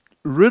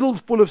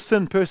riddled full of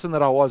sin person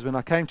that I was when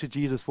I came to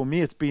Jesus. For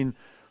me, it's been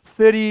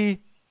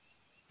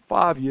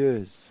 35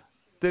 years,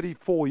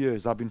 34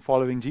 years I've been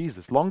following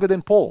Jesus, longer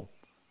than Paul.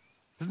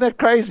 Isn't that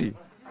crazy?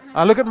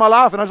 I look at my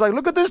life and I was like,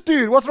 look at this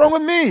dude, what's wrong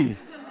with me?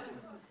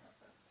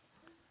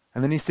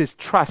 And then he says,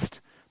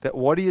 trust that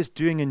what he is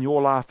doing in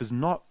your life is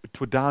not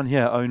for down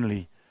here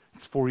only.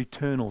 It's for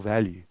eternal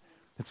value.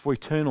 It's for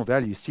eternal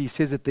value. See, he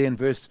says it there in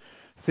verse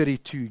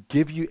 32,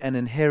 give you an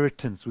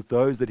inheritance with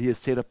those that he has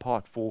set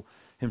apart for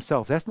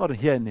himself. That's not a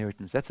here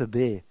inheritance. That's a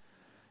there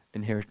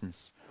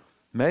inheritance.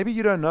 Maybe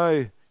you don't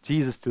know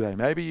Jesus today.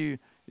 Maybe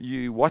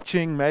you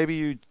watching.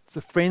 Maybe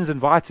friends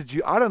invited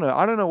you. I don't know.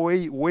 I don't know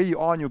where you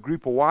are in your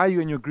group or why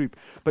you're in your group.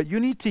 But you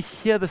need to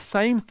hear the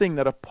same thing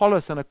that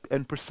Apollos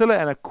and Priscilla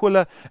and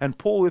Aquila and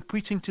Paul were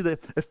preaching to the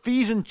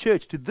Ephesian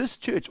church, to this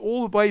church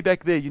all the way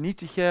back there. You need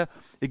to hear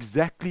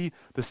exactly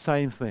the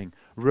same thing.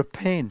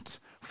 Repent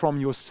from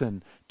your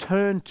sin.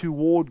 Turn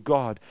toward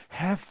God.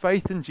 Have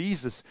faith in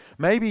Jesus.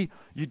 Maybe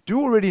you do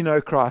already know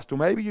Christ, or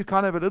maybe you're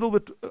kind of a little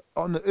bit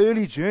on the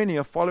early journey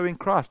of following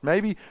Christ.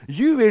 Maybe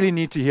you really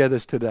need to hear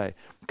this today.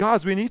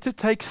 Guys, we need to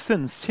take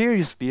sin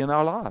seriously in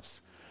our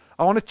lives.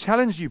 I want to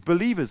challenge you,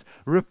 believers,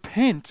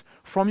 repent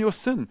from your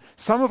sin.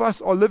 Some of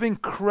us are living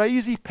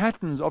crazy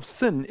patterns of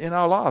sin in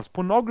our lives.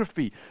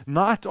 Pornography,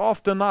 night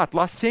after night,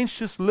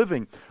 licentious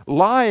living,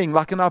 lying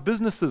like in our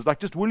businesses, like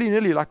just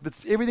willy-nilly, like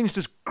everything's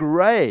just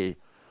gray.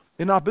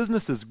 In our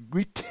businesses,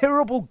 we're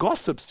terrible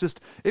gossips. Just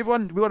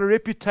everyone, we've got a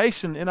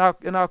reputation in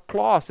our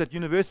class at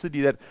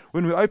university that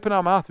when we open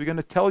our mouth, we're going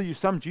to tell you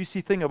some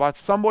juicy thing about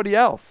somebody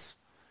else.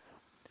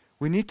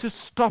 We need to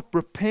stop,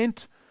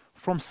 repent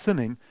from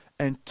sinning,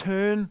 and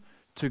turn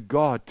to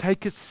God.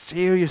 Take it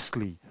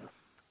seriously.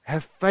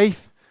 Have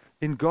faith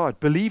in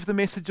God. Believe the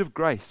message of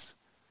grace.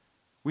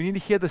 We need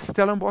to hear the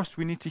Stellenbosch.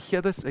 We need to hear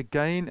this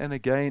again and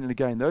again and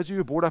again. Those of you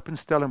who are brought up in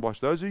Stellenbosch,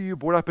 those of you who are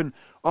brought up in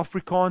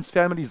Afrikaans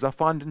families, I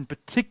find in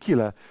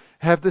particular,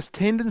 have this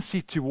tendency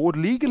toward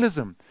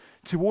legalism,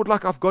 toward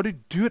like I've got to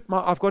do it,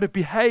 I've got to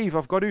behave,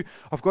 I've got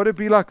to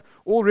be like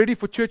all ready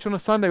for church on a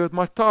Sunday with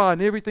my tie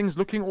and everything's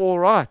looking all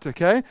right,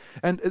 okay?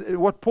 And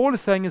what Paul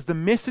is saying is the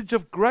message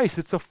of grace.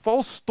 It's a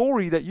false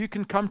story that you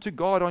can come to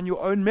God on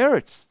your own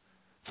merits.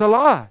 It's a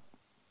lie.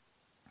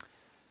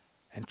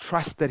 And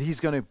trust that He's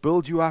going to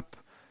build you up.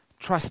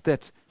 Trust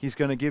that He's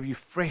going to give you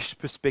fresh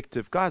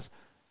perspective. Guys,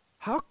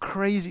 how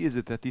crazy is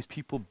it that these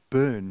people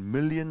burn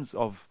millions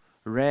of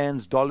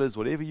rands, dollars,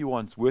 whatever you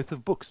want, worth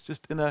of books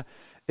just in a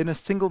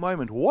single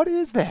moment? What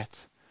is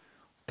that?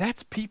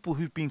 That's people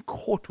who've been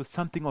caught with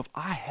something of,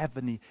 I have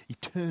an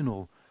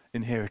eternal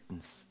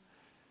inheritance.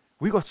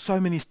 We've got so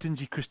many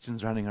stingy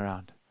Christians running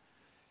around.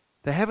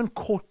 They haven't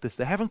caught this.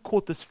 They haven't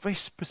caught this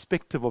fresh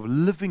perspective of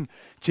living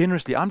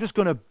generously. I'm just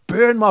going to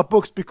burn my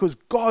books because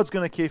God's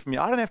going to care for me.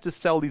 I don't have to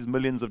sell these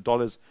millions of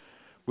dollars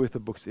worth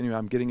of books. Anyway,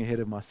 I'm getting ahead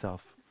of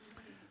myself.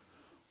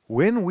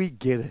 When we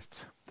get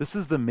it, this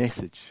is the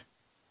message.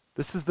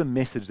 This is the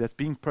message that's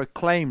being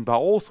proclaimed by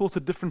all sorts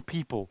of different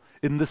people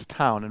in this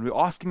town. And we're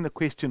asking the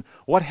question,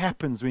 what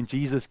happens when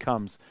Jesus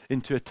comes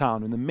into a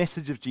town? When the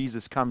message of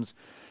Jesus comes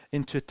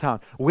into a town?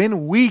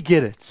 When we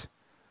get it,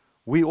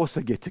 we also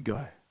get to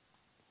go.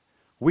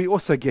 We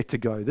also get to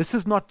go. This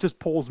is not just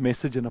Paul's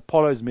message and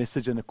Apollo's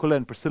message and Aquila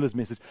and Priscilla's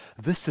message.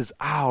 This is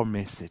our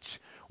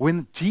message.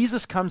 When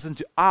Jesus comes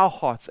into our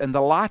hearts and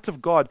the light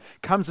of God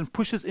comes and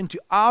pushes into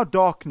our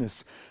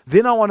darkness,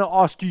 then I want to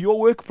ask you, your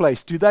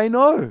workplace, do they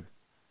know?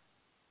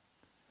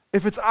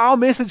 If it's our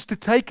message to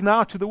take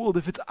now to the world,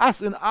 if it's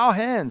us in our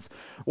hands,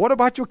 what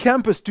about your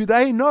campus? Do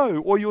they know?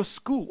 Or your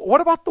school?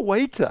 What about the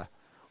waiter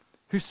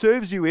who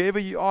serves you wherever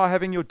you are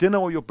having your dinner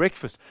or your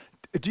breakfast?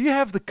 Do you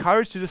have the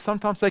courage to just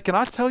sometimes say, can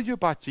I tell you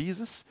about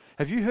Jesus?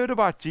 Have you heard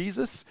about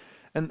Jesus?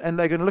 and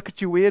they're going to look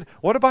at you weird.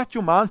 What about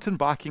your mountain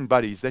biking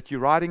buddies that you're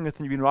riding with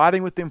and you've been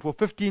riding with them for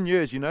 15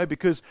 years,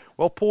 because,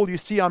 well, Paul, you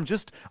see, I'm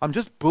just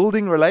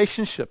building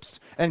relationships.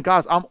 And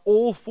guys, I'm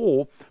all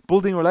for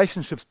building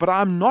relationships, but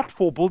I'm not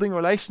for building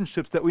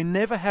relationships that we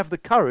never have the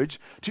courage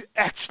to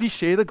actually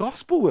share the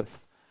gospel with.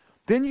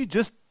 Then you're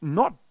just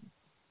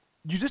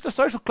a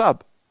social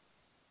club.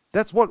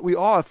 That's what we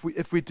are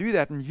if we do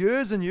that. And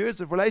years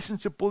of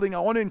relationship building, I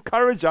want to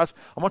encourage us.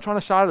 I'm not trying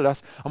to shout at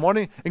us. I want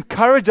to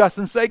encourage us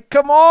and say,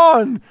 come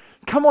on,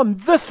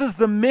 this is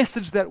the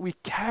message that we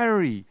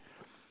carry.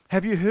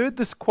 Have you heard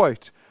this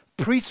quote?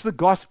 Preach the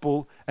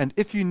gospel, and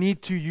if you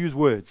need to, use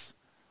words.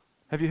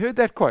 Have you heard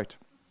that quote?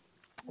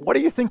 What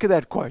do you think of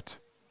that quote?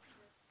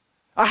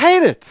 I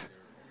hate it.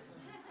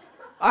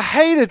 I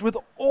hate it with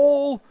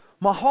all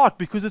my heart,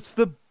 because it's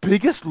the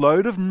biggest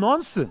load of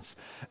nonsense.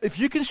 If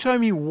you can show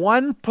me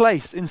one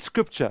place in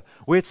Scripture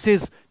where it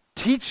says,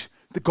 teach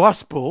the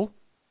gospel,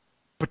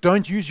 but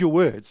don't use your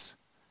words,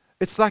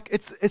 it's like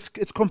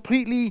it's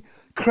completely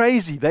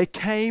crazy. They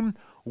came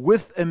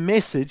with a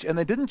message, and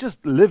they didn't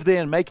just live there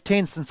and make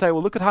tents and say,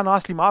 well, look at how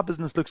nicely my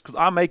business looks because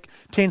I make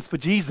tents for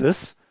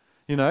Jesus,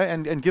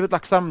 and give it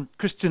like some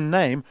Christian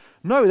name.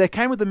 No, they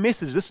came with a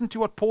message. Listen to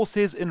what Paul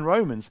says in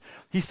Romans.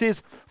 He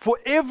says, for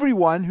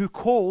everyone who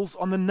calls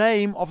on the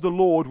name of the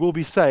Lord will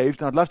be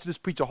saved. And I'd love to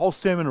just preach a whole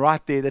sermon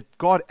right there that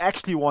God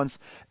actually wants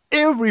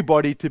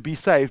everybody to be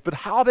saved. But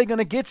how are they going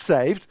to get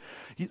saved?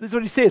 This is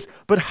what he says.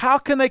 But how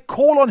can they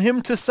call on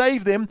him to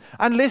save them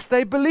unless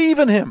they believe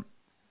in him?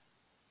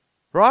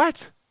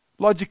 Right?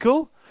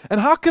 Logical.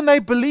 And how can they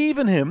believe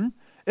in him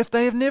if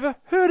they have never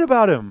heard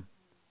about him?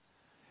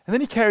 And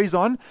then he carries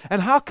on,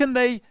 and how can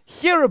they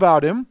hear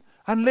about him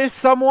unless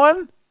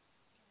someone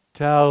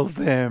tells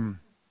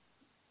them?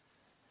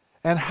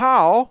 And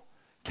how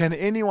can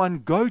anyone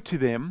go to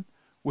them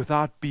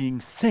without being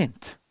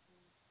sent?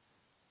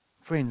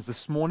 Friends,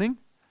 this morning,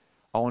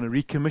 I want to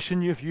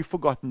recommission you if you've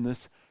forgotten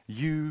this.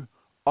 You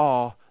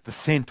are the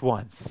sent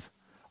ones.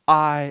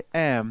 I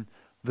am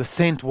the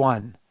sent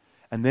one.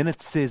 And then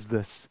it says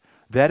this.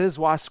 That is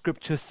why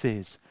Scripture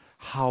says,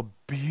 how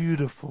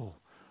beautiful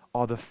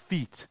are the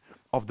feet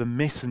of the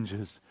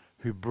messengers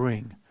who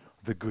bring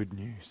the good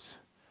news.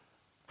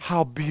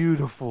 How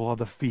beautiful are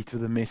the feet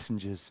of the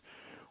messengers.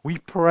 We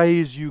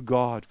praise you,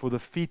 God, for the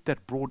feet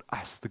that brought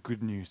us the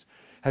good news.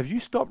 Have you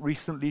stopped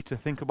recently to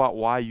think about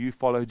why you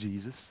follow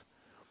Jesus?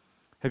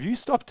 Have you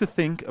stopped to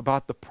think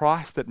about the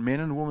price that men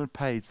and women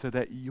paid so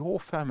that your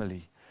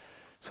family,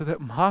 so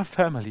that my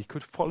family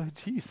could follow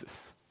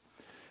Jesus?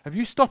 Have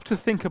you stopped to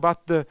think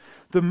about the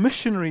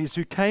missionaries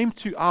who came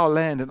to our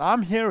land? And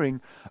I'm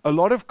hearing a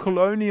lot of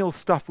colonial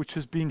stuff which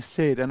is being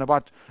said, and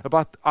about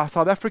our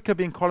South Africa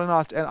being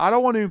colonized. And I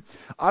don't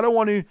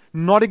want to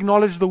not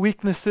acknowledge the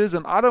weaknesses,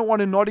 and I don't want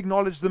to not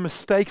acknowledge the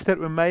mistakes that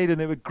were made, and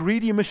there were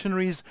greedy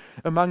missionaries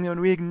among them, and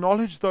we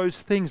acknowledge those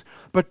things.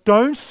 But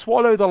don't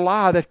swallow the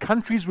lie that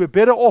countries were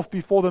better off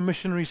before the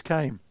missionaries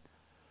came.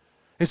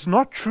 It's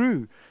not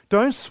true.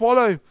 Don't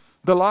swallow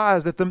the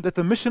lies that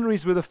the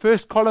missionaries were the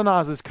first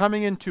colonizers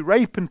coming in to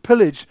rape and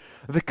pillage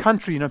the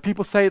country.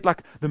 People say it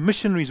like the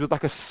missionaries with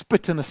like a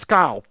spit and a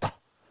scowl.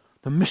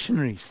 The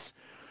missionaries.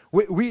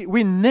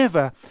 We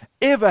never,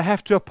 ever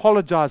have to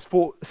apologize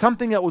for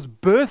something that was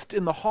birthed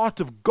in the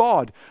heart of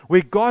God, where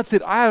God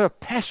said, I have a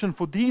passion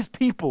for these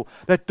people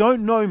that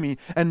don't know me.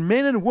 And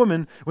men and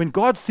women, when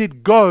God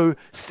said go,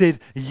 said,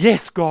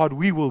 yes, God,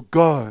 we will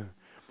go.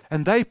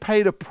 And they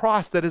paid a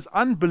price that is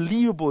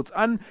unbelievable.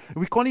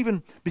 We can't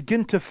even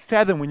begin to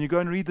fathom when you go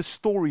and read the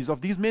stories of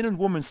these men and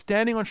women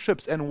standing on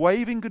ships and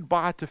waving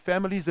goodbye to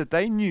families that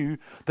they knew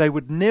they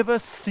would never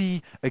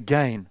see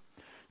again.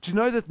 Do you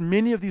know that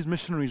many of these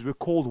missionaries were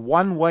called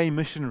one-way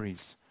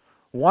missionaries?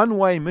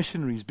 One-way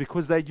missionaries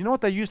because do you know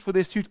what they used for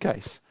their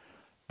suitcase?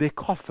 Their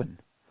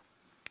coffin.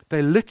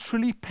 They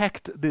literally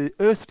packed the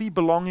earthly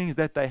belongings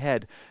that they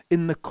had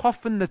in the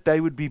coffin that they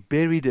would be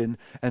buried in,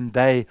 and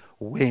they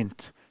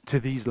went to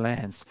these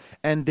lands,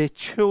 and their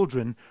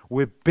children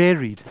were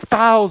buried.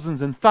 Thousands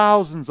and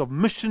thousands of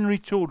missionary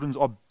children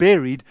are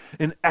buried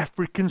in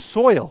African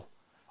soil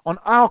on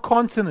our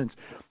continent.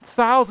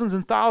 Thousands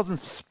and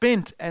thousands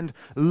spent and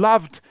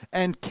loved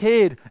and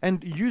cared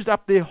and used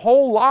up their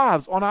whole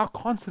lives on our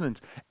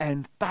continent.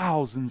 And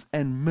thousands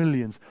and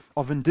millions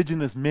of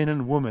indigenous men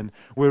and women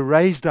were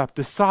raised up,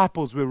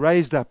 disciples were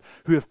raised up,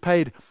 who have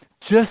paid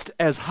just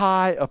as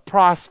high a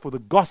price for the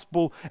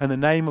gospel and the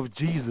name of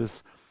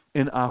Jesus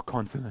in our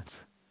continent.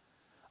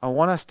 I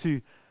want us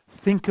to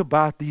think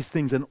about these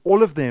things, and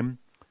all of them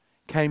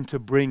came to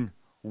bring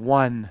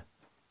one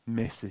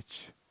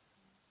message.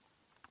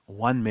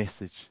 One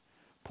message.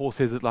 Paul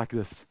says it like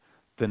this: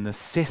 the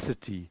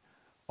necessity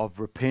of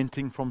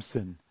repenting from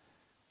sin,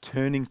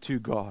 turning to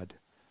God,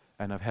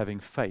 and of having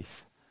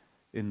faith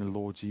in the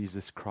Lord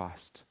Jesus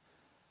Christ.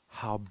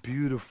 How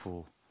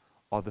beautiful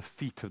are the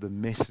feet of the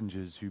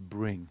messengers who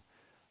bring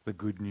the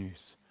good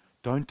news.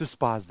 Don't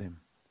despise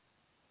them.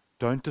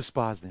 Don't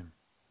despise them.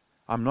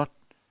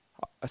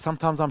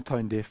 Sometimes I'm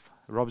tone deaf.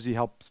 Robsy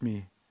helps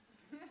me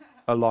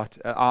a lot.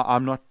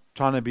 I'm not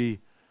trying to be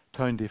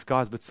tone deaf.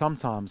 Guys, but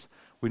sometimes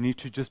we need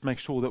to just make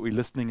sure that we're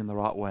listening in the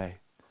right way.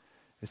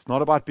 It's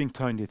not about being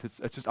tone deaf. It's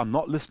just, I'm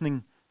not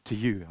listening to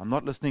you. I'm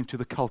not listening to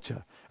the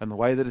culture and the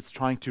way that it's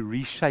trying to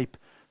reshape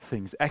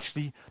things.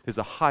 Actually, there's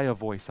a higher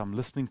voice. I'm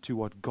listening to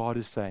what God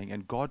is saying.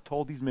 And God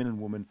told these men and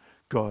women,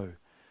 go.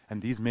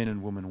 And these men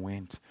and women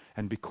went.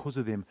 And because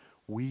of them,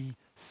 we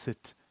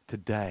sit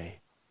today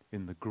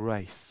in the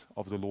grace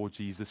of the Lord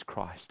Jesus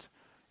Christ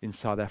in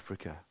South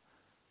Africa.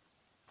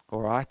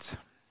 All right?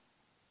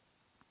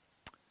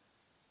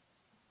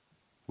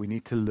 We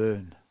need to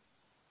learn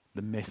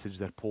the message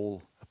that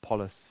Paul,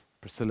 Apollos,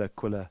 Priscilla,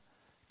 Aquila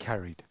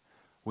carried.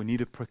 We need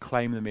to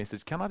proclaim the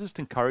message. Can I just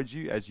encourage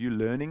you, as you're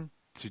learning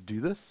to do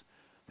this,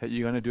 that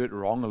you're going to do it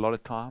wrong a lot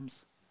of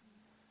times?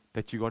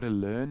 That you've got to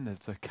learn that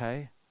it's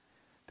okay?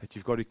 That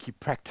you've got to keep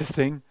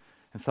practicing?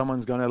 And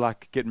someone's going to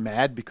get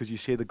mad because you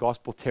share the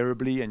gospel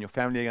terribly, and your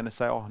family are going to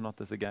say, oh, not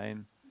this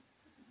again.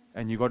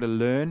 And you've got to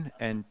learn,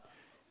 and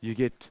you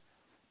get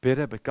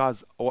better. But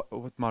guys,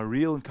 what my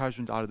real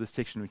encouragement out of this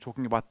section, we're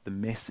talking about the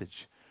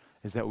message,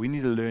 is that we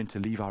need to learn to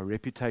leave our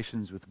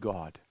reputations with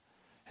God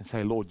and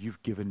say, Lord,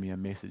 you've given me a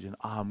message, and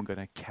I'm going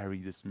to carry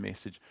this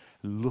message.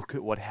 Look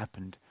at what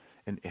happened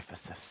in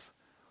Ephesus.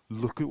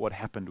 Look at what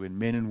happened when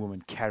men and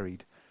women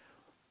carried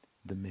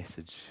the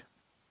message.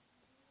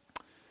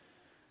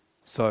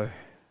 So,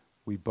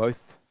 we both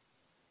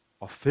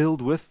are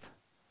filled with,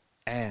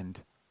 and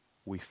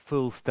we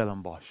fill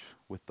Stellenbosch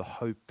with the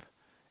hope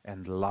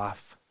and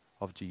life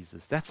of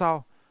Jesus. That's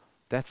our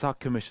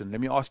commission.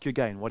 Let me ask you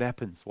again, what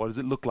happens? What does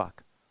it look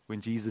like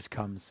when Jesus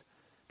comes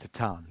to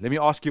town? Let me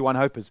ask you one,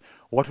 hopers.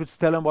 What would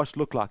Stellenbosch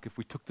look like if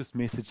we took this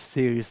message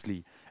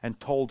seriously and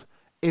told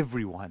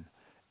everyone,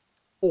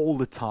 all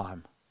the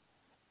time,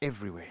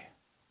 everywhere,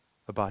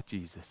 about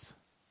Jesus?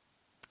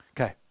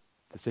 Okay,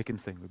 the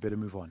second thing, we better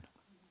move on.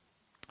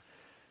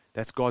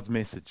 That's God's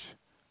message.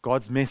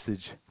 God's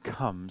message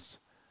comes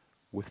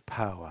with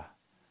power.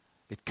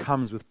 It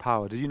comes with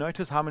power. Did you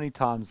notice how many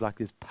times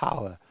there's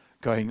power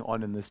going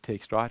on in this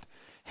text, right?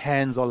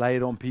 Hands are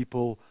laid on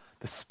people.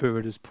 The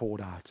Spirit is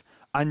poured out.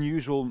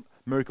 Unusual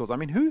miracles. I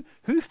mean,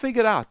 who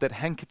figured out that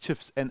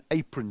handkerchiefs and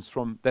aprons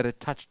that had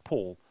touched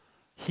Paul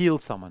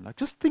healed someone?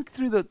 Just think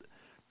through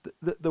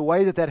the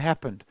way that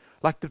happened.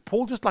 Did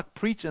Paul just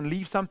preach and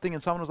leave something,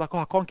 and someone was like, oh,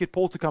 I can't get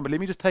Paul to come, but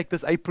let me just take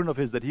this apron of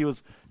his that he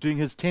was doing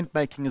his tent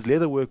making, his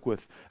leather work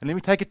with, and let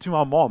me take it to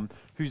my mom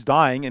who's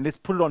dying, and let's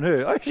put it on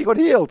her. Oh, she got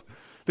healed.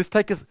 Let's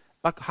take his,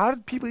 how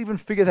did people even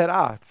figure that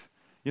out?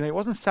 He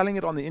wasn't selling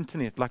it on the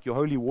internet like your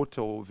holy water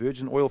or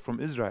virgin oil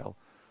from Israel.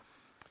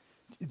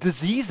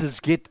 Diseases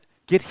get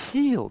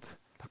healed.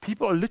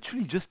 People are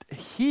literally just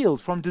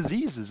healed from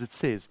diseases, it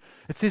says.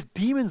 It says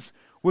demons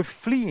were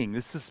fleeing.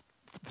 This is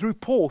through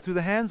Paul, through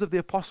the hands of the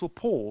Apostle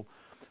Paul.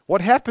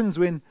 What happens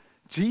when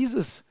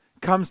Jesus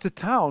comes to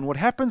town? What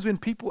happens when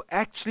people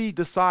actually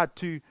decide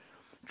to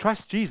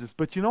trust Jesus?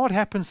 But you know what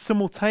happens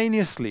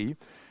simultaneously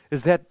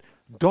is that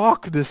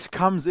darkness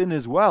comes in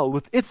as well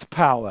with its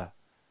power.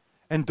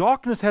 And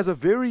darkness has a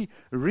very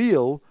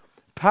real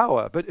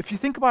power. But if you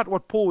think about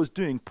what Paul was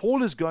doing,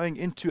 Paul is going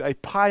into a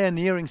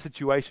pioneering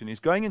situation. He's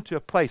going into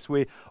a place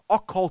where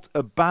occult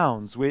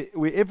abounds, where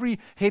every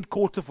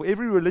headquarter for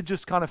every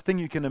religious kind of thing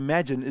you can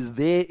imagine is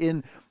there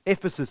in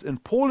Ephesus.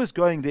 And Paul is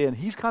going there, and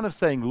he's kind of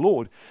saying,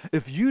 Lord,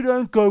 if you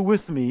don't go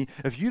with me,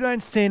 if you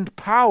don't send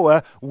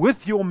power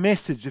with your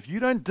message, if you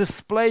don't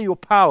display your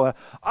power,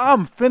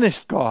 I'm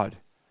finished, God.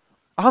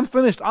 I'm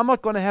finished. I'm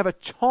not going to have a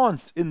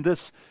chance in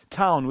this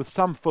town with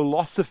some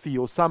philosophy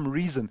or some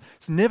reason.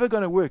 It's never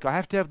going to work. I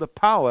have to have the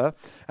power,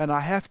 and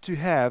I have to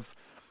have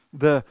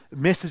the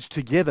message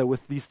together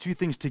with these two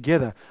things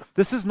together.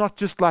 This is not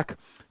just like,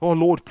 oh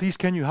Lord, please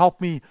can you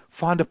help me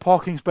find a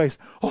parking space?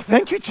 Oh,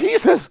 thank you,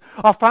 Jesus.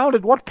 I found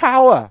it. What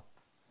power?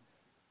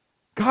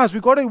 Guys,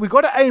 we've got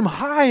to aim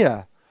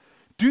higher.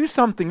 Do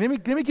something. Let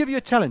me give you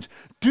a challenge.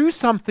 Do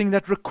something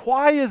that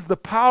requires the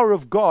power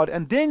of God,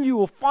 and then you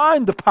will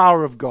find the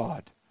power of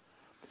God.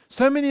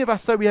 So many of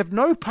us say we have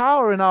no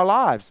power in our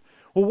lives.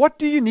 Well, what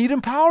do you need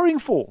empowering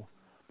for?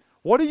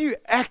 What are you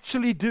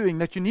actually doing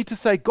that you need to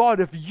say, God,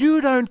 if you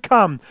don't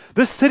come,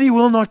 this city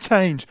will not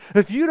change.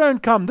 If you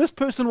don't come, this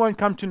person won't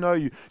come to know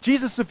you.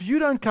 Jesus, if you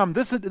don't come,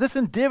 this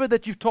endeavor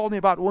that you've told me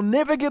about will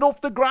never get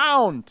off the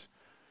ground.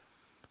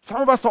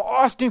 Some of us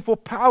are asking for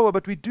power,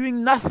 but we're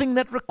doing nothing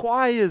that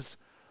requires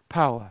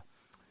power.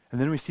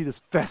 And then we see this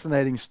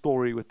fascinating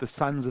story with the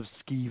sons of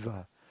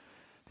Sceva.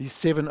 These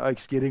 7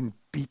 Oaks getting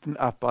beaten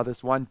up by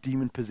this one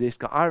demon-possessed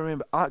guy. I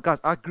remember,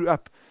 I grew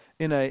up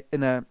in a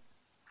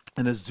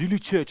Zulu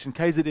church in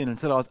KZN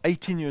until I was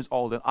 18 years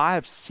old, and I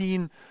have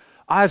seen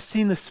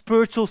the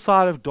spiritual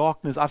side of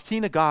darkness. I've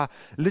seen a guy,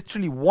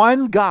 literally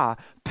one guy,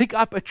 pick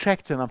up a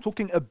tractor, and I'm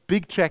talking a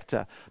big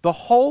tractor, the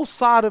whole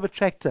side of a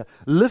tractor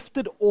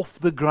lifted off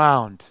the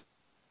ground.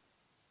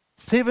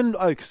 7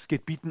 Oaks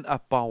get beaten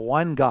up by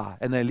one guy,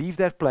 and they leave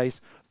that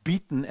place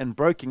beaten and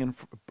broken,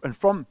 and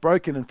from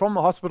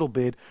the hospital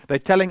bed, they're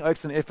telling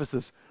Oaks in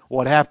Ephesus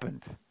what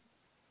happened.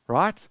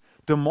 Right?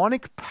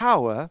 Demonic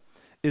power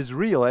is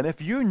real, and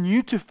if you're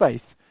new to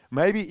faith,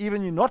 maybe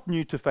even you're not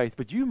new to faith,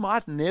 but you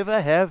might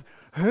never have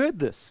heard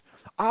this.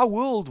 Our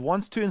world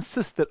wants to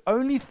insist that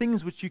only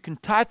things which you can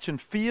touch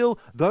and feel,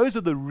 those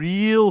are the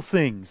real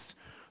things.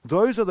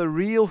 Those are the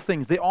real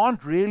things. There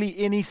aren't really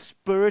any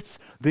spirits.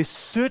 There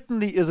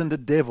certainly isn't a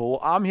devil.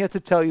 I'm here to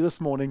tell you this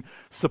morning,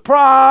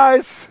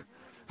 surprise!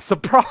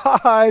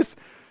 Surprise!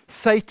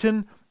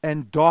 Satan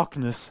and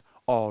darkness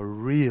are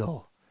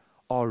real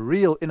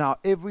in our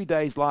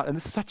everyday life. And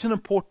this is such an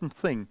important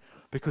thing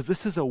because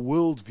this is a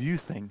worldview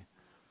thing.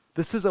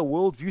 This is a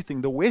worldview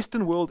thing. The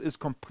Western world is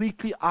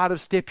completely out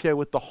of step here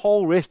with the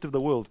whole rest of the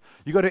world.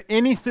 You go to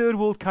any third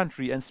world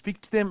country and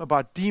speak to them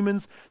about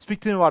demons,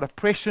 speak to them about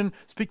oppression,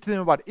 speak to them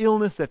about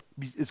illness that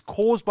is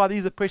caused by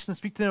these oppressions,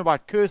 speak to them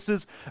about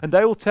curses, and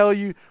they will tell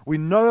you, we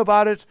know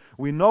about it,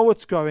 we know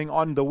what's going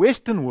on. The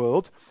Western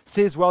world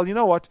says, well, you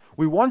know what,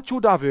 we want your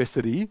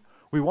diversity,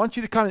 we want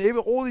you to come,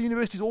 all the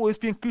universities, let's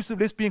be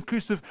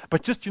inclusive,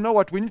 but just, you know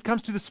what, when it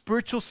comes to the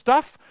spiritual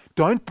stuff,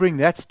 don't bring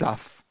that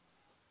stuff.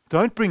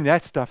 Don't bring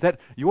that stuff. That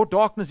your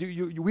darkness,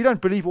 we don't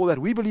believe all that.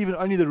 We believe in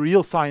only the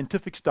real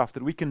scientific stuff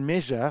that we can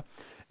measure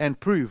and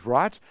prove,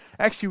 right?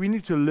 Actually, we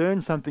need to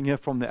learn something here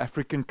from the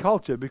African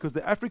culture because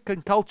the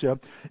African culture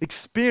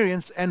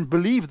experience and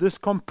believe this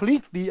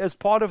completely as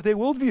part of their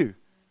worldview.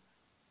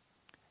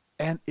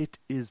 And it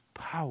is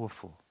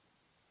powerful.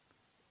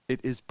 It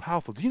is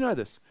powerful. Do you know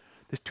this?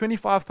 There's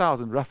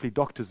 25,000 roughly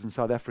doctors in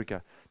South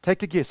Africa.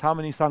 Take a guess, how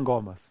many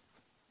sangamas?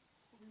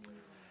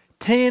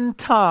 10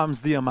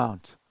 times the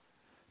amount.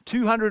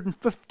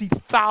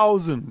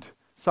 250,000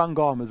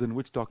 sangamas and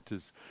witch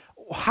doctors.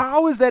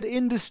 How is that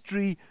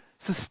industry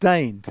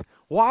sustained?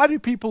 Why do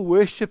people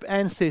worship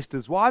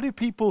ancestors? Why do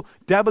people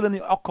dabble in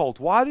the occult?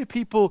 Why do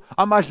people,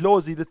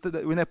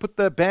 amajlozi, when they put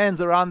the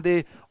bands around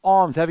their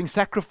arms, having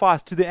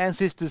sacrificed to their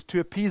ancestors to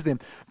appease them?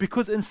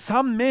 Because in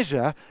some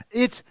measure,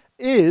 it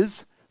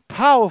is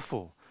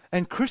powerful.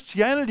 And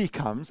Christianity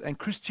comes, and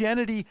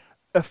Christianity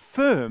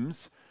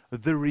affirms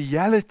the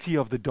reality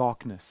of the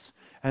darkness.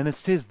 And it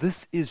says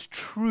this is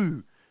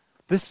true.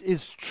 This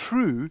is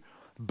true,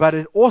 but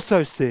it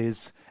also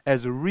says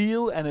as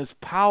real and as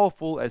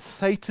powerful as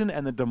Satan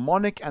and the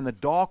demonic and the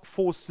dark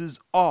forces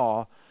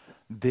are,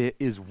 there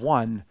is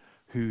one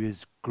who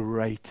is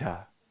greater.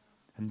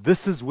 And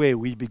this is where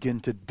we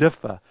begin to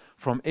differ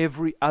from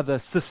every other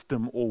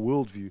system or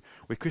worldview,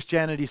 where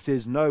Christianity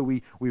says, no,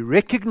 we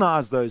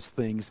recognize those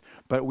things,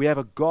 but we have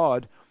a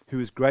God who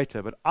is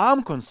greater. But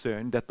I'm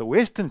concerned that the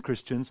Western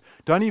Christians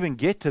don't even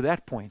get to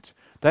that point.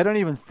 They don't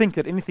even think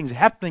that anything's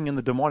happening in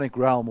the demonic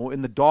realm or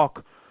in the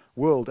dark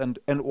world. And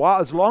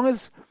while, as long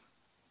as,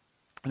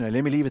 let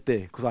me leave it there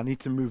because I need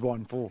to move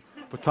on for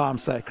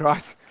time's sake,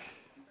 right?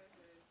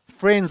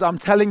 Friends, I'm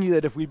telling you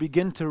that if we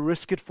begin to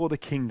risk it for the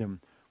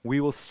kingdom,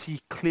 we will see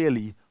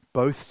clearly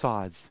both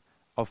sides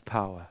of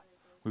power.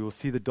 We will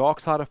see the dark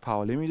side of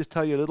power. Let me just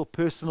tell you a little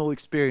personal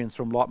experience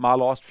from my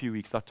last few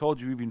weeks. I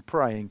told you we've been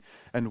praying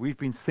and we've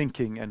been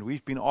thinking and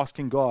we've been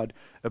asking God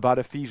about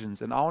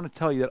Ephesians. And I want to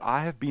tell you that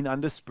I have been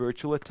under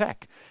spiritual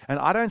attack. And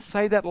I don't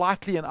say that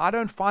lightly, and I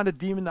don't find a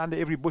demon under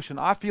every bush. And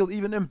I feel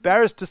even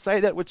embarrassed to say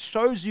that, which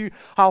shows you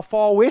how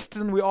far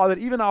Western we are, that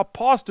even our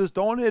pastors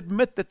don't want to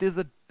admit that there's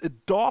a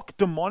dark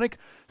demonic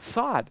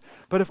side.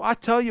 But if I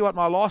tell you, at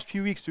my last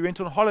few weeks we went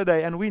on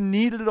holiday and we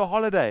needed a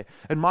holiday,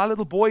 and my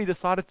little boy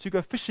decided to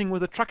go fishing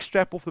with a truck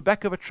strap off the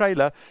back of a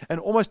trailer and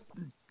almost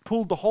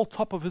pulled the whole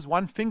top of his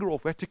one finger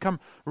off. We had to come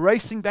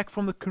racing back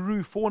from the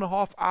Karoo,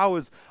 4.5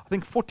 hours, I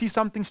think 40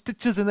 something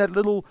stitches in that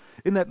little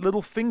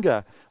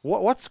finger.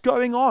 What's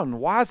going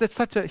on? Why is that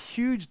such a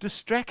huge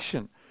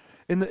distraction?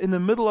 In the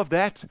middle of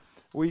that,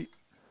 go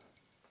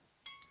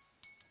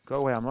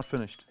away, I'm not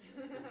finished.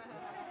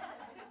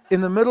 In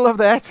the middle of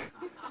that,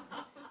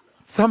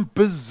 some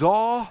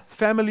bizarre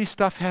family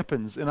stuff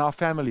happens in our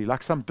family,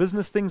 like some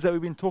business things that we've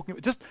been talking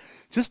about.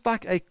 Just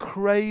like a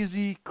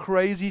crazy,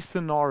 crazy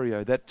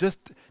scenario that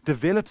just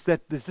develops,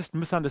 that there's just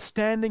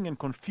misunderstanding and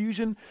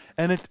confusion,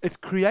 and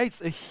it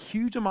creates a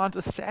huge amount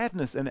of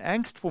sadness and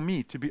angst for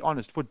me, to be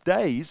honest. For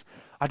days,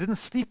 I didn't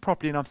sleep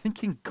properly, and I'm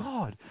thinking,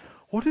 God,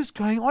 what is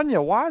going on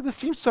here? Why? This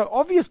seems so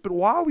obvious, but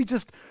why are we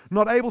just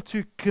not able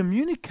to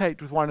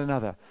communicate with one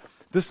another?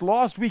 This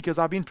last week, as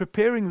I've been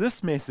preparing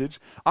this message,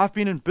 I've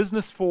been in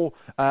business for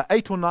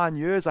 8 or 9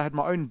 years. I had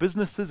my own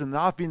businesses, and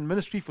now I've been in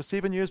ministry for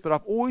 7 years, but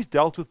I've always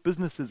dealt with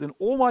businesses. In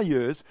all my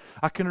years,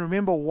 I can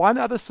remember one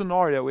other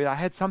scenario where I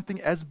had something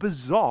as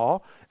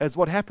bizarre as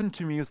what happened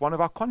to me with one of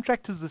our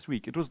contractors this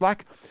week. It was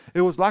like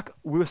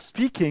we were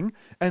speaking,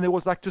 and there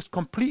was like just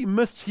complete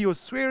mist. He was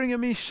swearing at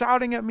me,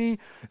 shouting at me.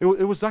 It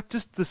was like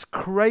just this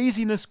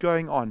craziness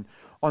going on.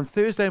 On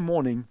Thursday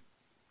morning,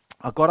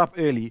 I got up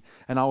early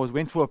and I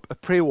went for a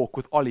prayer walk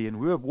with Ollie, and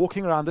we were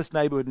walking around this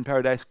neighborhood in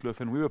Paradise Cliff,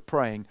 and we were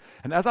praying.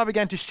 And as I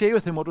began to share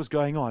with him what was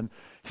going on,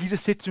 he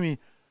just said to me,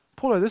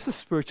 Paulo, this is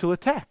spiritual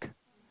attack.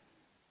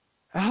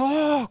 And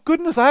oh,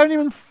 goodness, I haven't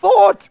even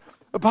thought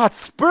about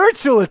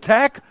spiritual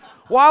attack.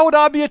 Why would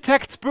I be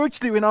attacked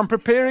spiritually when I'm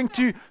preparing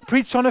to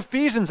preach on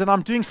Ephesians and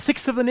I'm doing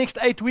 6 of the next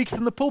 8 weeks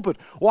in the pulpit?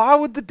 Why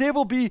would the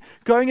devil be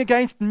going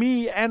against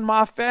me and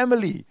my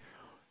family?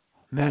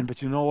 Man,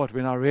 but you know what?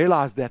 When I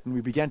realized that and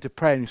we began to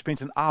pray and we spent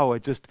an hour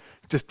just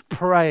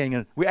praying,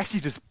 and we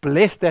actually just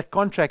blessed that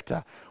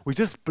contractor. We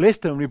just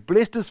blessed him. We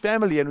blessed his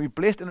family, and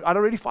I'd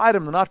already fired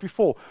him the night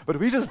before, but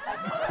we just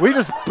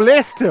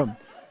blessed him.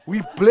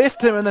 We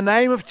blessed him in the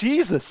name of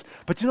Jesus.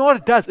 But you know what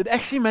it does? It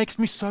actually makes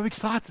me so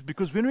excited,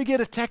 because when we get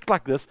attacked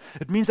like this,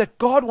 it means that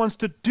God wants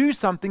to do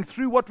something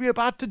through what we're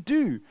about to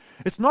do.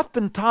 It's not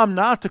the time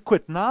now to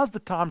quit. Now's the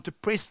time to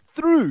press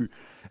through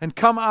and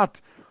come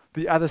out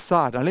the other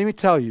side. Now let me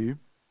tell you,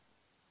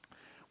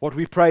 what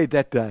we prayed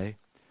that day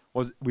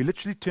was we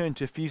literally turned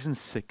to Ephesians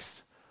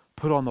 6,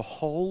 put on the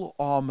whole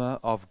armor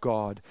of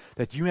God,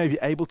 that you may be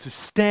able to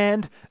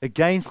stand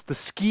against the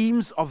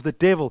schemes of the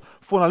devil.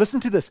 Now listen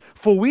to this.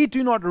 For we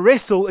do not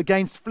wrestle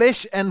against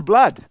flesh and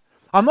blood.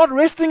 I'm not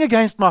wrestling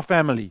against my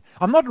family.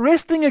 I'm not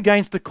wrestling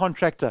against a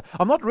contractor.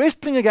 I'm not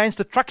wrestling against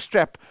a truck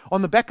strap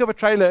on the back of a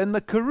trailer in the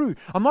Karoo.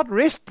 I'm not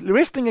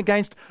wrestling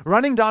against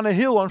running down a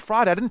hill on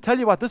Friday. I didn't tell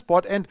you about this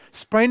part, and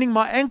spraining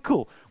my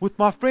ankle with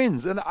my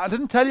friends. And I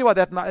didn't tell you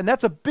about that. And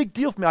that's a big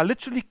deal for me. I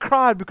literally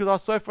cried because I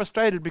was so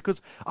frustrated,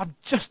 because I've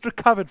just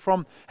recovered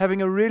from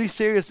having a really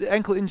serious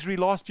ankle injury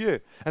last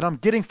year. And I'm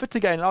getting fit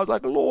again. And I was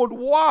like, Lord,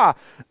 why?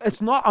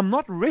 I'm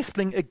not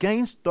wrestling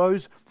against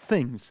those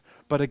things,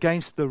 but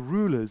against the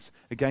rulers,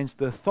 against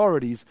the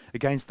authorities,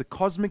 against the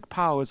cosmic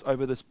powers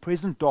over this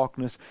present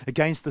darkness,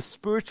 against the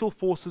spiritual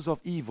forces of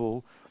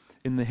evil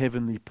in the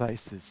heavenly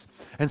places.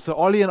 And so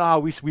Ollie and I,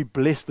 we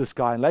blessed this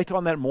guy. And later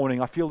on that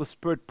morning, I feel the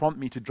Spirit prompt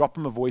me to drop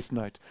him a voice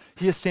note.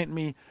 He has sent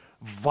me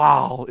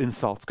vile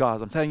insults,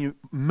 guys. I'm telling you,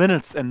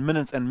 minutes and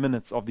minutes and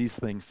minutes of these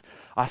things.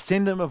 I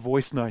send him a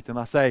voice note and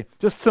I say,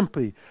 just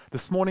simply,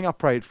 this morning I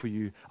prayed for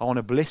you. I want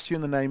to bless you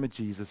in the name of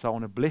Jesus. I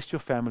want to bless your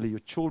family, your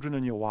children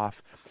and your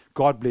wife.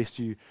 God bless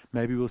you.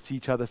 Maybe we'll see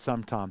each other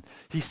sometime.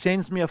 He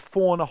sends me a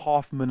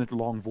 4.5 minute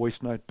long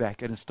voice note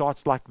back, and it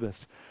starts like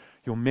this.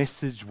 Your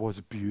message was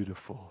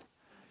beautiful.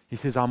 He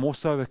says, I'm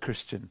also a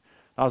Christian.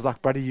 I was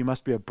like, buddy, you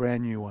must be a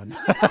brand new one.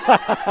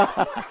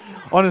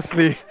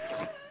 Honestly.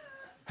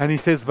 And he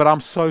says, but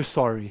I'm so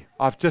sorry.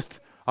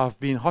 I've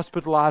been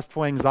hospitalized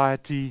for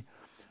anxiety.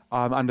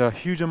 I'm under a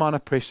huge amount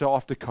of pressure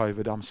after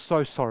COVID. I'm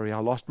so sorry. I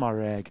lost my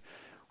rag.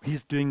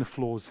 He's doing the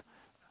floors.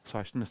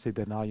 Sorry, I shouldn't have said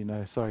that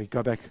now, Sorry,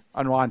 go back,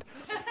 unwind.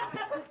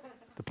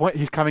 The point,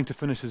 he's coming to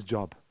finish his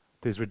job.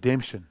 There's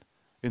redemption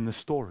in the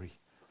story.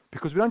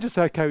 Because we don't just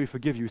say, okay, we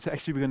forgive you. We say,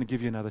 actually, we're going to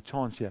give you another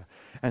chance here.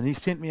 And he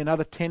sent me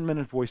another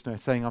 10-minute voice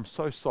note saying, I'm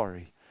so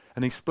sorry.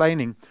 And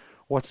explaining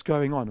what's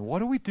going on.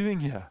 What are we doing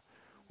here?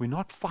 We're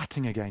not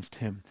fighting against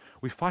him.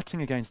 We're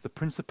fighting against the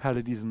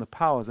principalities and the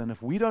powers. And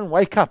if we don't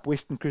wake up,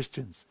 Western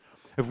Christians,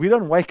 if we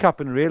don't wake up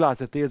and realize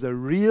that there's a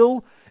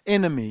real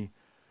enemy.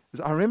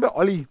 I remember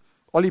Ollie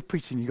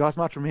preaching. You guys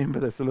might remember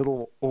this a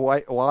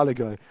while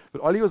ago.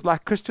 But Ollie was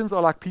like, Christians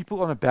are like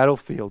people on a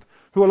battlefield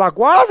who are like,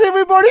 why is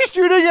everybody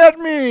shooting at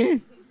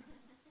me?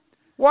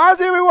 Why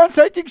is everyone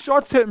taking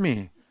shots at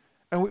me?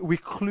 And we're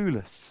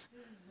clueless.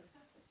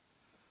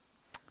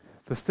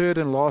 The third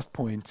and last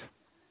point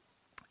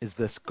is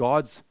this.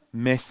 God's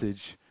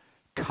message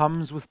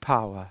comes with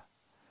power.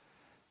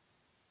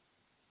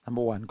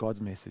 Number one,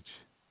 God's message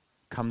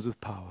comes with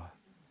power.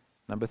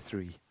 Number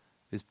three,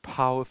 is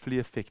powerfully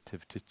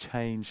effective to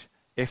change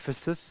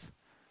Ephesus,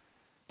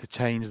 to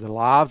change the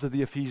lives of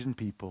the Ephesian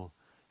people,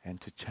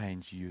 and to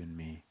change you and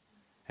me,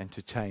 and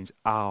to change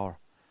our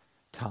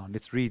town.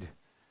 Let's read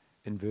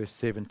in verse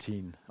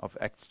 17 of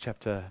Acts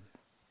chapter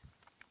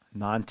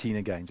 19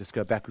 again. Just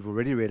go back. We've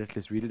already read it.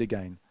 Let's read it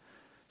again.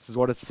 This is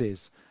what it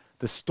says.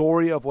 The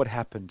story of what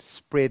happened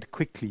spread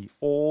quickly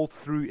all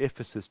through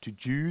Ephesus to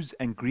Jews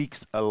and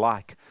Greeks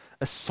alike.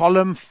 A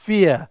solemn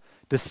fear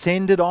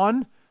descended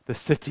on the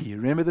city.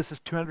 Remember, this is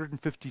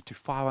 250 to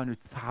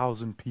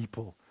 500,000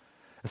 people.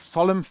 A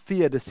solemn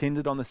fear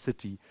descended on the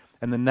city,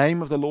 and the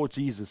name of the Lord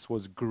Jesus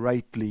was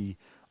greatly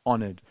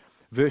honored.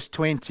 Verse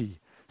 20.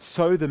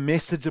 So the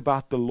message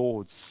about the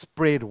Lord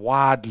spread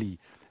widely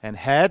and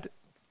had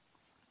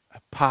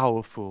a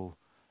powerful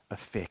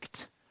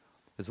effect,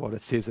 is what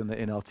it says in the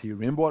NLT.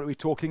 Remember what we're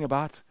talking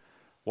about?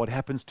 What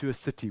happens to a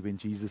city when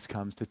Jesus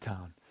comes to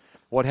town?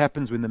 What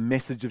happens when the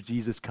message of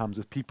Jesus comes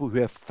with people who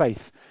have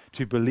faith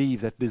to believe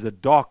that there's a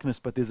darkness,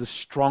 but there's a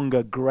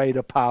stronger,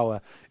 greater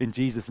power in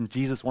Jesus, and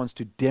Jesus wants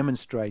to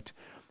demonstrate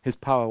his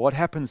power. What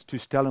happens to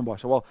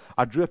Stellenbosch? Well,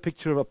 I drew a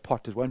picture of a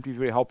pot. It won't be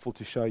very helpful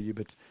to show you,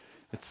 but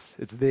it's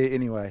there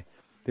anyway.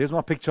 There's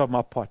my picture of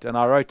my pot, and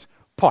I wrote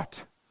pot,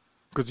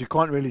 because you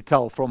can't really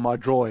tell from my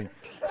drawing.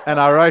 And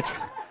I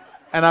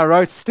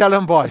wrote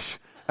Stellenbosch,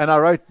 and I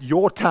wrote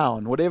your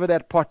town, whatever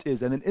that pot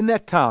is. And then in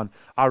that town,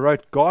 I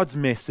wrote God's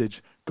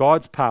message,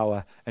 God's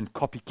power, and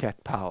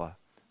copycat power.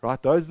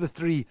 Right? Those are the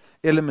three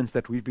elements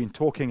that we've been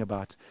talking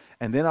about.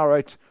 And then I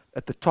wrote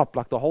at the top,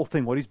 like the whole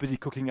thing, what he's busy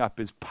cooking up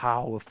is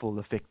powerful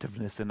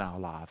effectiveness in our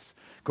lives.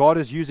 God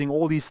is using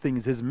all these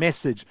things, his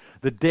message,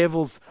 the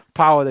devil's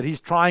power that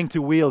he's trying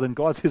to wield. And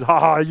God says,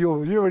 you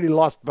already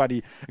lost,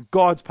 buddy.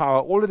 God's power,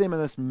 all of them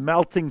in this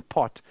melting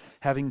pot,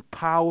 having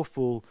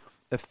powerful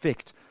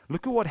effect.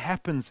 Look at what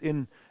happens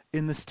in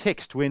this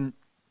text when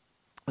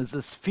as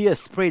this fear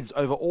spreads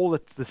over all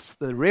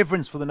the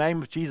reverence for the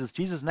name of Jesus,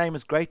 Jesus' name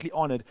is greatly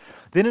honored.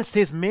 Then it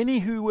says, many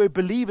who were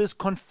believers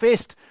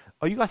confessed.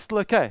 Are you guys still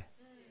okay?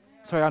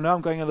 Sorry, I know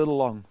I'm going a little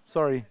long.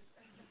 Sorry.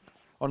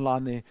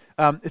 Online there.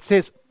 It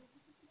says,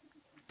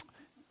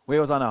 where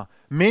was I now?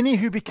 Many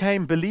who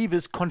became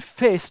believers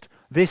confessed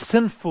their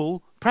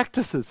sinful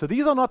practices. So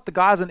these are not the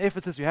guys in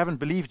Ephesus who haven't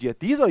believed yet.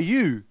 These are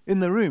you in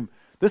the room.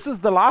 This is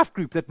the life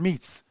group that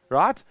meets,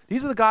 right?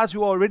 These are the guys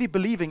who are already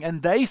believing,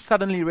 and they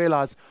suddenly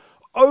realize,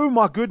 oh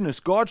my goodness,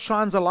 God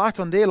shines a light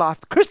on their life.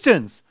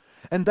 Christians.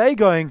 And they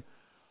going,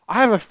 I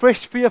have a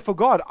fresh fear for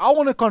God. I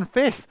want to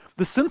confess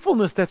the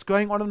sinfulness that's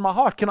going on in my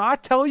heart. Can I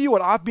tell you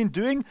what I've been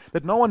doing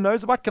that no one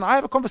knows about? Can I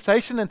have a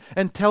conversation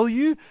and tell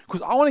you?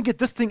 Because I want to get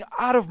this thing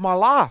out of my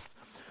life.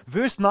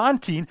 Verse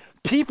 19,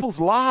 people's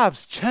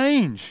lives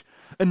change.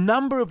 A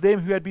number of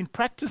them who had been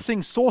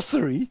practicing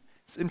sorcery,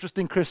 it's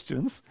interesting,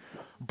 Christians,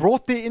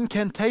 brought their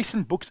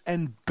incantation books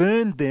and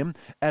burned them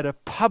at a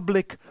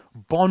public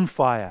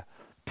bonfire.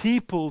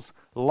 People's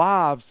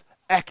lives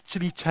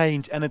actually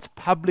change, and it's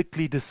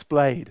publicly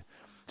displayed.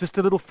 Just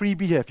a little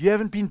freebie here. If you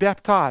haven't been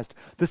baptized,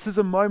 this is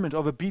a moment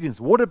of obedience.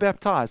 Water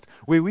baptized,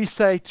 where we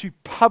say to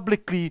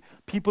publicly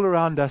people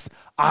around us,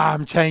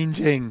 I'm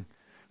changing.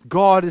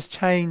 God has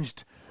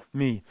changed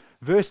me.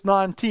 Verse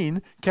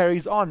 19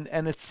 carries on,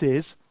 and it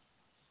says,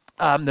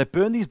 they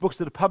burned these books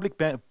at a public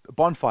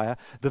bonfire.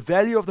 The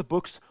value of the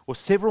books was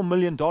several $1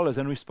 million,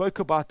 and we spoke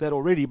about that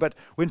already. But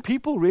when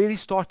people really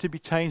start to be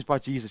changed by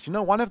Jesus, you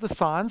know, one of the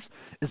signs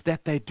is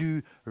that they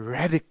do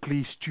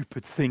radically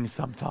stupid things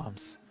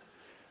sometimes.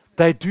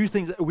 They do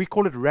things, we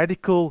call it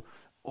radical,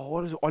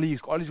 what is Ollie?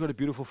 Ollie's got a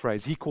beautiful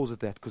phrase. He calls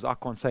it that because I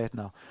can't say it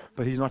now,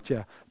 but he's not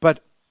here.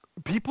 But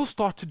people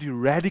start to do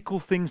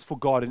radical things for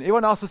God, and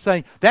everyone else is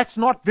saying, that's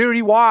not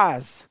very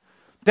wise.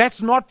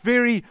 That's not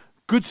very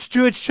good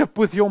stewardship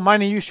with your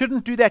money. You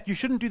shouldn't do that. You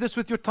shouldn't do this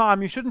with your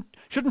time. You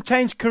shouldn't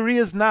change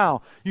careers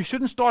now. You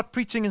shouldn't start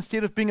preaching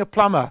instead of being a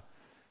plumber.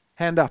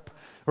 Hand up.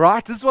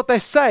 Right? This is what they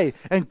say.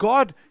 And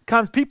God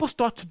comes, people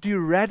start to do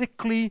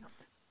radically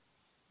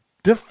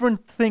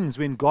different things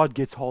when God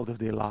gets hold of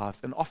their lives.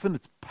 And often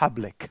it's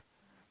public.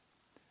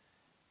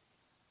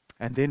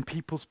 And then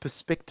people's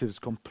perspectives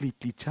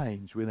completely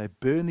change when they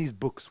burn these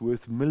books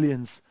worth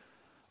millions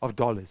of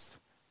dollars.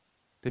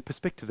 Their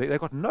perspective, they've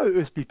got no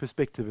earthly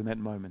perspective in that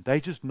moment.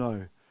 They just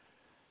know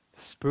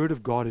the Spirit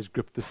of God has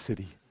gripped the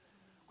city.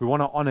 We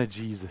want to honor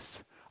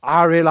Jesus.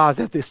 I realize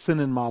that there's sin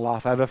in my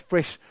life. I have a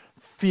fresh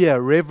fear,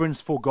 reverence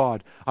for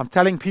God. I'm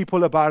telling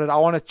people about it. I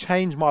want to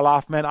change my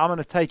life, man. I'm going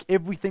to take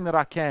everything that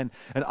I can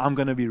and I'm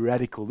going to be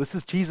radical. This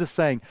is Jesus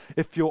saying,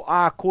 if your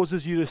eye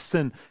causes you to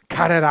sin,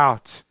 cut it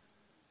out.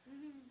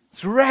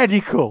 It's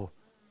radical.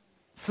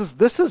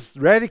 This is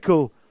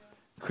radical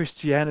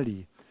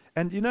Christianity.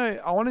 And you know,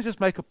 I want to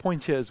just make a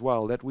point here as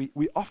well, that we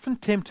often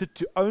tempted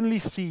to only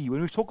see, when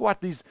we talk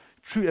about these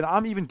true, and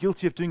I'm even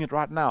guilty of doing it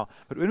right now,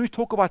 but when we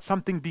talk about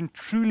something being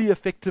truly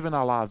effective in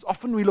our lives,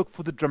 often we look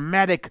for the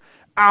dramatic,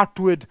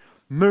 outward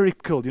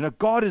miracle. You know,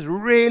 God is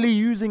really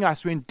using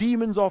us when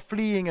demons are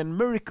fleeing and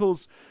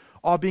miracles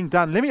are being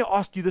done. Let me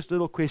ask you this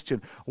little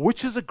question.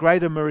 Which is a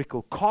greater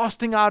miracle,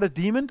 casting out a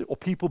demon or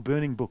people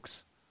burning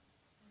books?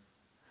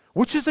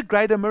 Which is a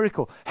greater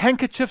miracle?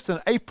 Handkerchiefs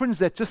and aprons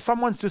that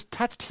someone's just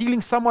touched,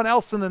 healing someone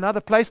else in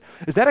another place.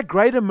 Is that a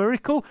greater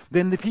miracle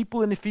than the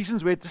people in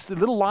Ephesians where just a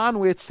little line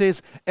where it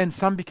says, and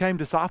some became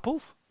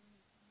disciples?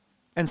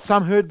 And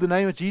some heard the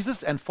name of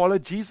Jesus and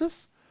followed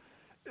Jesus?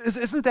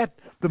 Isn't that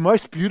the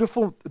most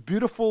beautiful,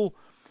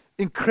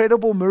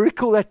 incredible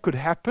miracle that could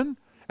happen?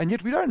 And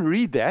yet we don't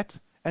read that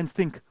and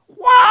think,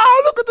 wow,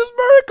 look at this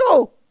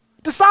miracle.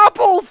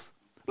 Disciples.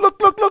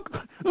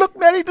 Look,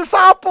 many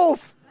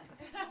disciples.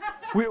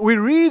 We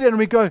read and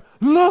we go,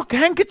 look,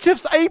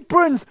 handkerchiefs,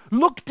 aprons,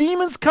 look,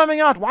 demons coming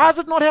out. Why is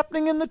it not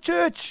happening in the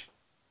church?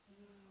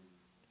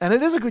 And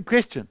it is a good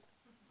question.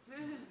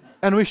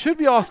 And we should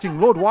be asking,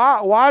 Lord,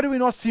 why do we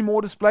not see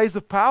more displays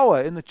of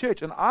power in the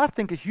church? And I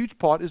think a huge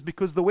part is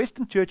because the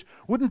Western church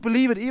wouldn't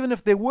believe it even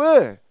if there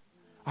were.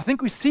 I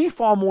think we see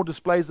far more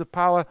displays of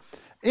power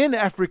in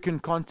African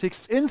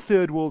contexts, in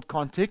third world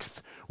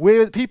contexts,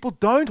 where people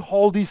don't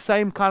hold these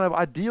same kind of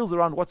ideals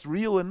around what's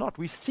real and not.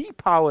 We see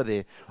power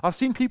there. I've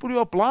seen people who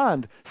are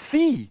blind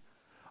see.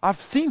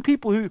 I've seen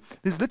people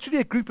there's literally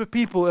a group of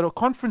people at a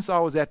conference I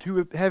was at who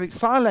were having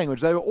sign language.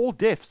 They were all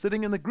deaf,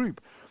 sitting in the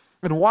group.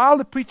 And while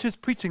the preacher's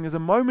preaching, there's a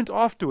moment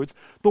afterwards,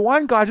 the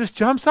one guy just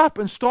jumps up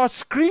and starts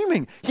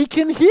screaming. He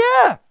can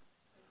hear.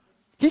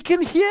 He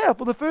can hear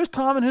for the first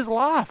time in his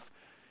life.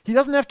 He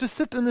doesn't have to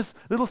sit in this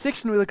little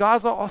section where the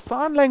guys are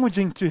sign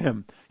languaging to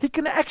him. He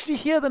can actually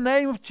hear the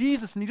name of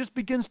Jesus and he just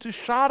begins to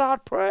shout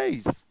out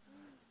praise.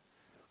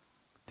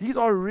 These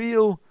are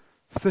real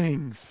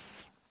things.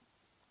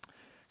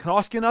 Can I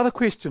ask you another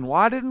question?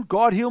 Why didn't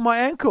God heal my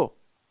ankle?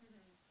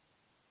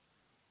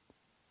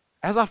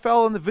 As I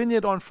fell in the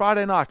vineyard on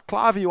Friday night,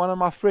 Clivey, one of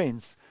my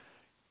friends,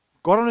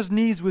 got on his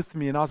knees with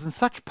me and I was in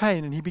such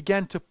pain and he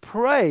began to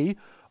pray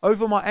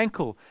over my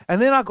ankle.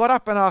 And then I got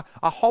up and I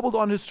hobbled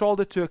on his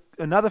shoulder to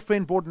another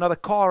friend, brought another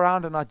car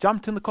around, and I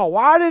jumped in the car.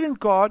 Why didn't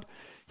God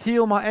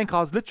heal my ankle?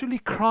 I was literally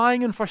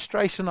crying in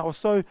frustration. I was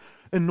so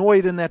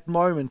annoyed in that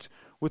moment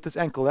with this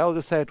ankle. They'll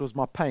just say it was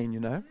my pain,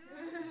 You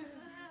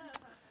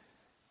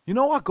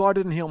know why God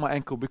didn't heal my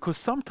ankle? Because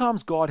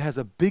sometimes God has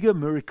a bigger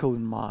miracle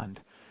in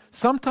mind.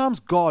 Sometimes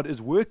God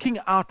is working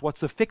out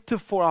what's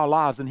effective for our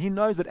lives, and He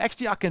knows that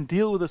actually I can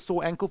deal with a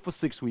sore ankle for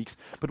 6 weeks,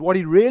 but what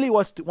He really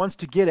wants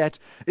to get at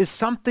is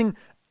something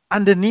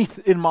underneath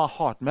in my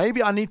heart.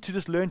 Maybe I need to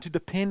just learn to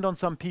depend on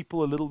some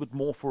people a little bit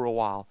more for a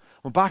while.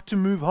 I'm about to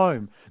move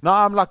home. Now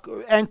I'm like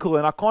ankle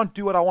and I can't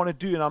do what I want to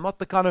do, and I'm not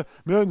the kind of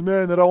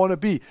man that I want to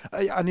be.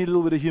 I need a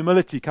little bit of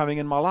humility coming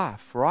in my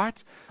life,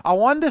 right? I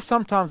wonder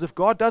sometimes if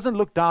God doesn't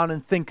look down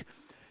and think,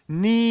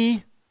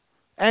 knee,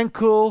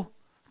 ankle,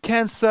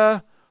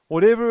 cancer,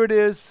 whatever it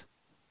is,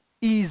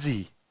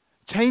 easy.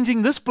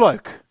 Changing this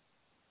bloke,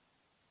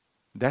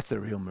 that's a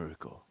real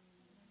miracle.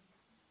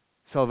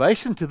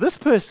 Salvation to this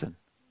person.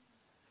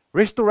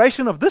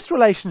 Restoration of this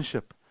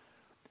relationship.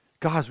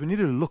 Guys, we need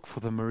to look for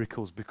the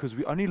miracles because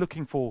we're only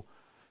looking for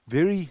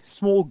very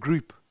small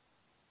group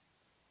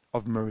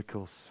of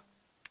miracles.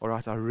 All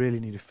right, I really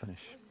need to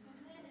finish.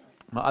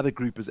 My other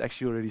group is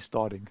actually already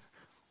starting.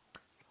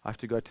 I have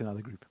to go to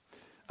another group.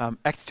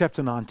 Acts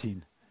chapter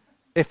 19.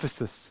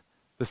 Ephesus,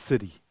 the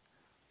city.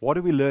 What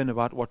do we learn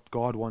about what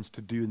God wants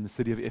to do in the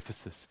city of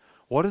Ephesus?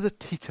 What does it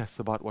teach us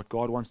about what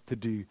God wants to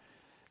do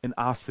in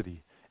our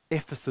city?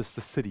 Ephesus, the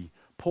city.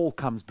 Paul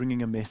comes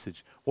bringing a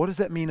message. What does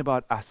that mean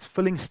about us?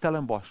 Filling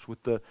Stellenbosch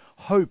with the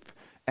hope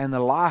and the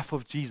life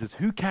of Jesus.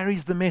 Who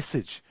carries the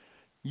message?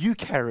 You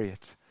carry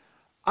it.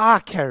 I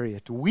carry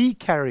it. We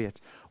carry it.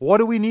 What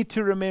do we need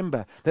to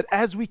remember? That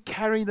as we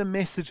carry the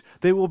message,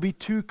 there will be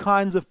two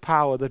kinds of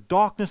power. The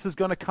darkness is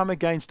going to come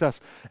against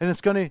us. And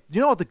it's going to, you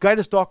know what the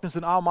greatest darkness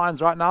in our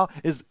minds right now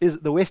is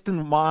the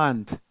Western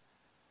mind.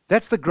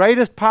 That's the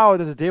greatest power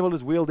that the devil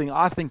is wielding,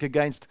 I think,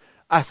 against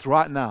us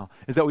right now,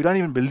 is that we don't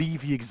even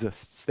believe he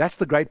exists. That's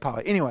the great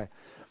power. Anyway,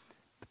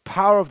 the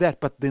power of that,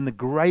 but then the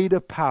greater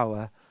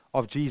power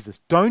of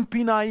Jesus. Don't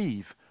be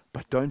naive,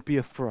 but don't be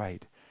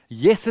afraid.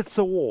 Yes, it's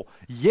a war.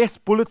 Yes,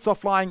 bullets are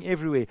flying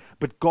everywhere.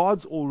 But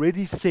God's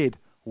already said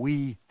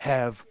we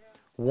have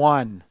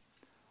won.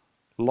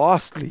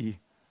 Lastly,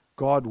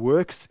 God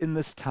works in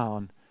this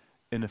town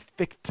in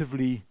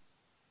effectively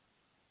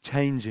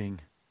changing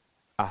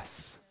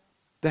us.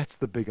 That's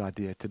the big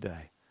idea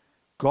today.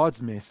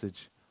 God's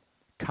message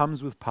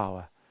comes with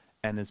power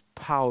and is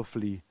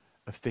powerfully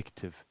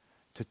effective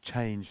to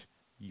change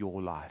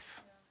your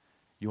life,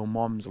 your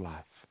mom's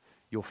life,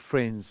 your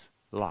friend's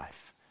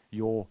life,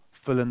 your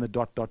fill in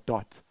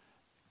the ...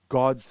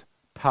 God's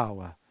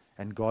power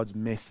and God's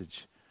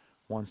message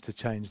wants to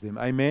change them.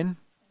 Amen?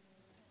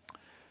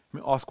 Let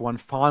me ask one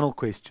final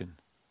question.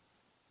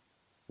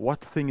 What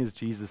thing is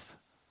Jesus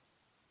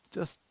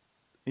just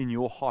in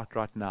your heart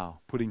right now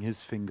putting his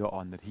finger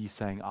on that he's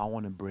saying, I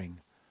want to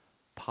bring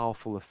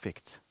powerful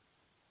effect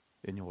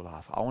in your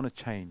life. I want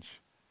to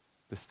change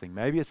this thing.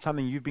 Maybe it's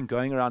something you've been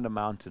going around a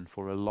mountain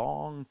for a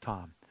long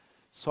time.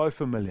 So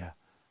familiar.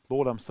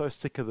 Lord, I'm so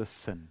sick of this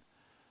sin.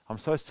 I'm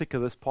so sick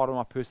of this part of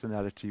my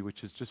personality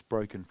which is just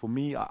broken. For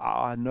me,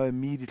 I know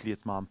immediately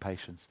it's my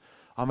impatience.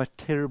 I'm a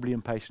terribly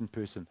impatient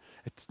person.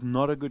 It's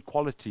not a good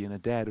quality in a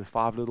dad with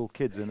 5 little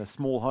kids in a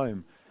small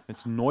home.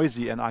 It's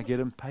noisy and I get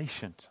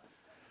impatient.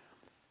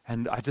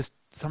 And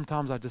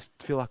sometimes I just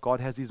feel like God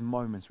has these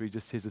moments where he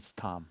just says, it's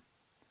time.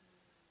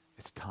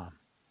 It's time.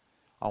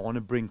 I want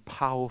to bring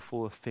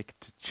powerful effect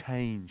to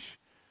change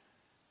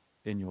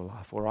in your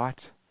life, all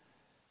right?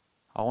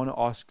 I want to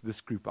ask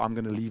this group, I'm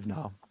going to leave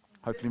now.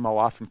 Hopefully my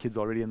wife and kids are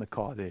already in the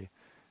car there.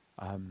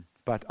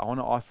 But I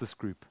want to ask this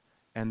group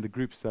and the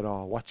groups that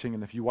are watching,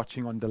 and if you're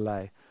watching on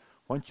delay,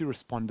 won't you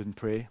respond in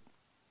prayer?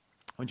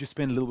 Won't you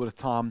spend a little bit of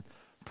time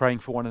praying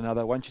for one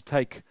another? Won't you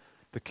take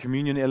the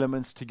communion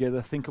elements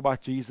together? Think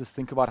about Jesus.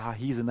 Think about how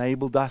he's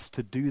enabled us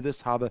to do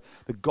this, how the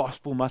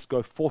gospel must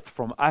go forth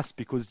from us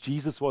because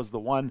Jesus was the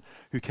one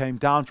who came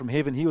down from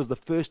heaven. He was the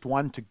first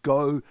one to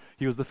go.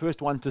 He was the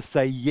first one to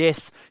say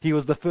yes. He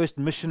was the first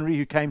missionary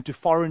who came to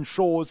foreign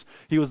shores.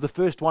 He was the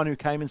first one who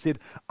came and said,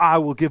 I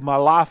will give my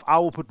life. I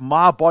will put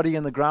my body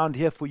in the ground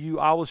here for you.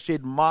 I will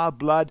shed my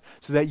blood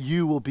so that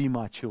you will be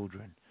my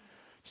children.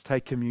 Just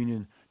take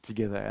communion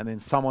together, and then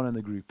someone in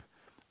the group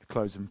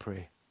close in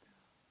prayer.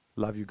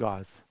 Love you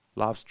guys.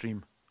 Live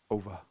stream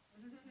over.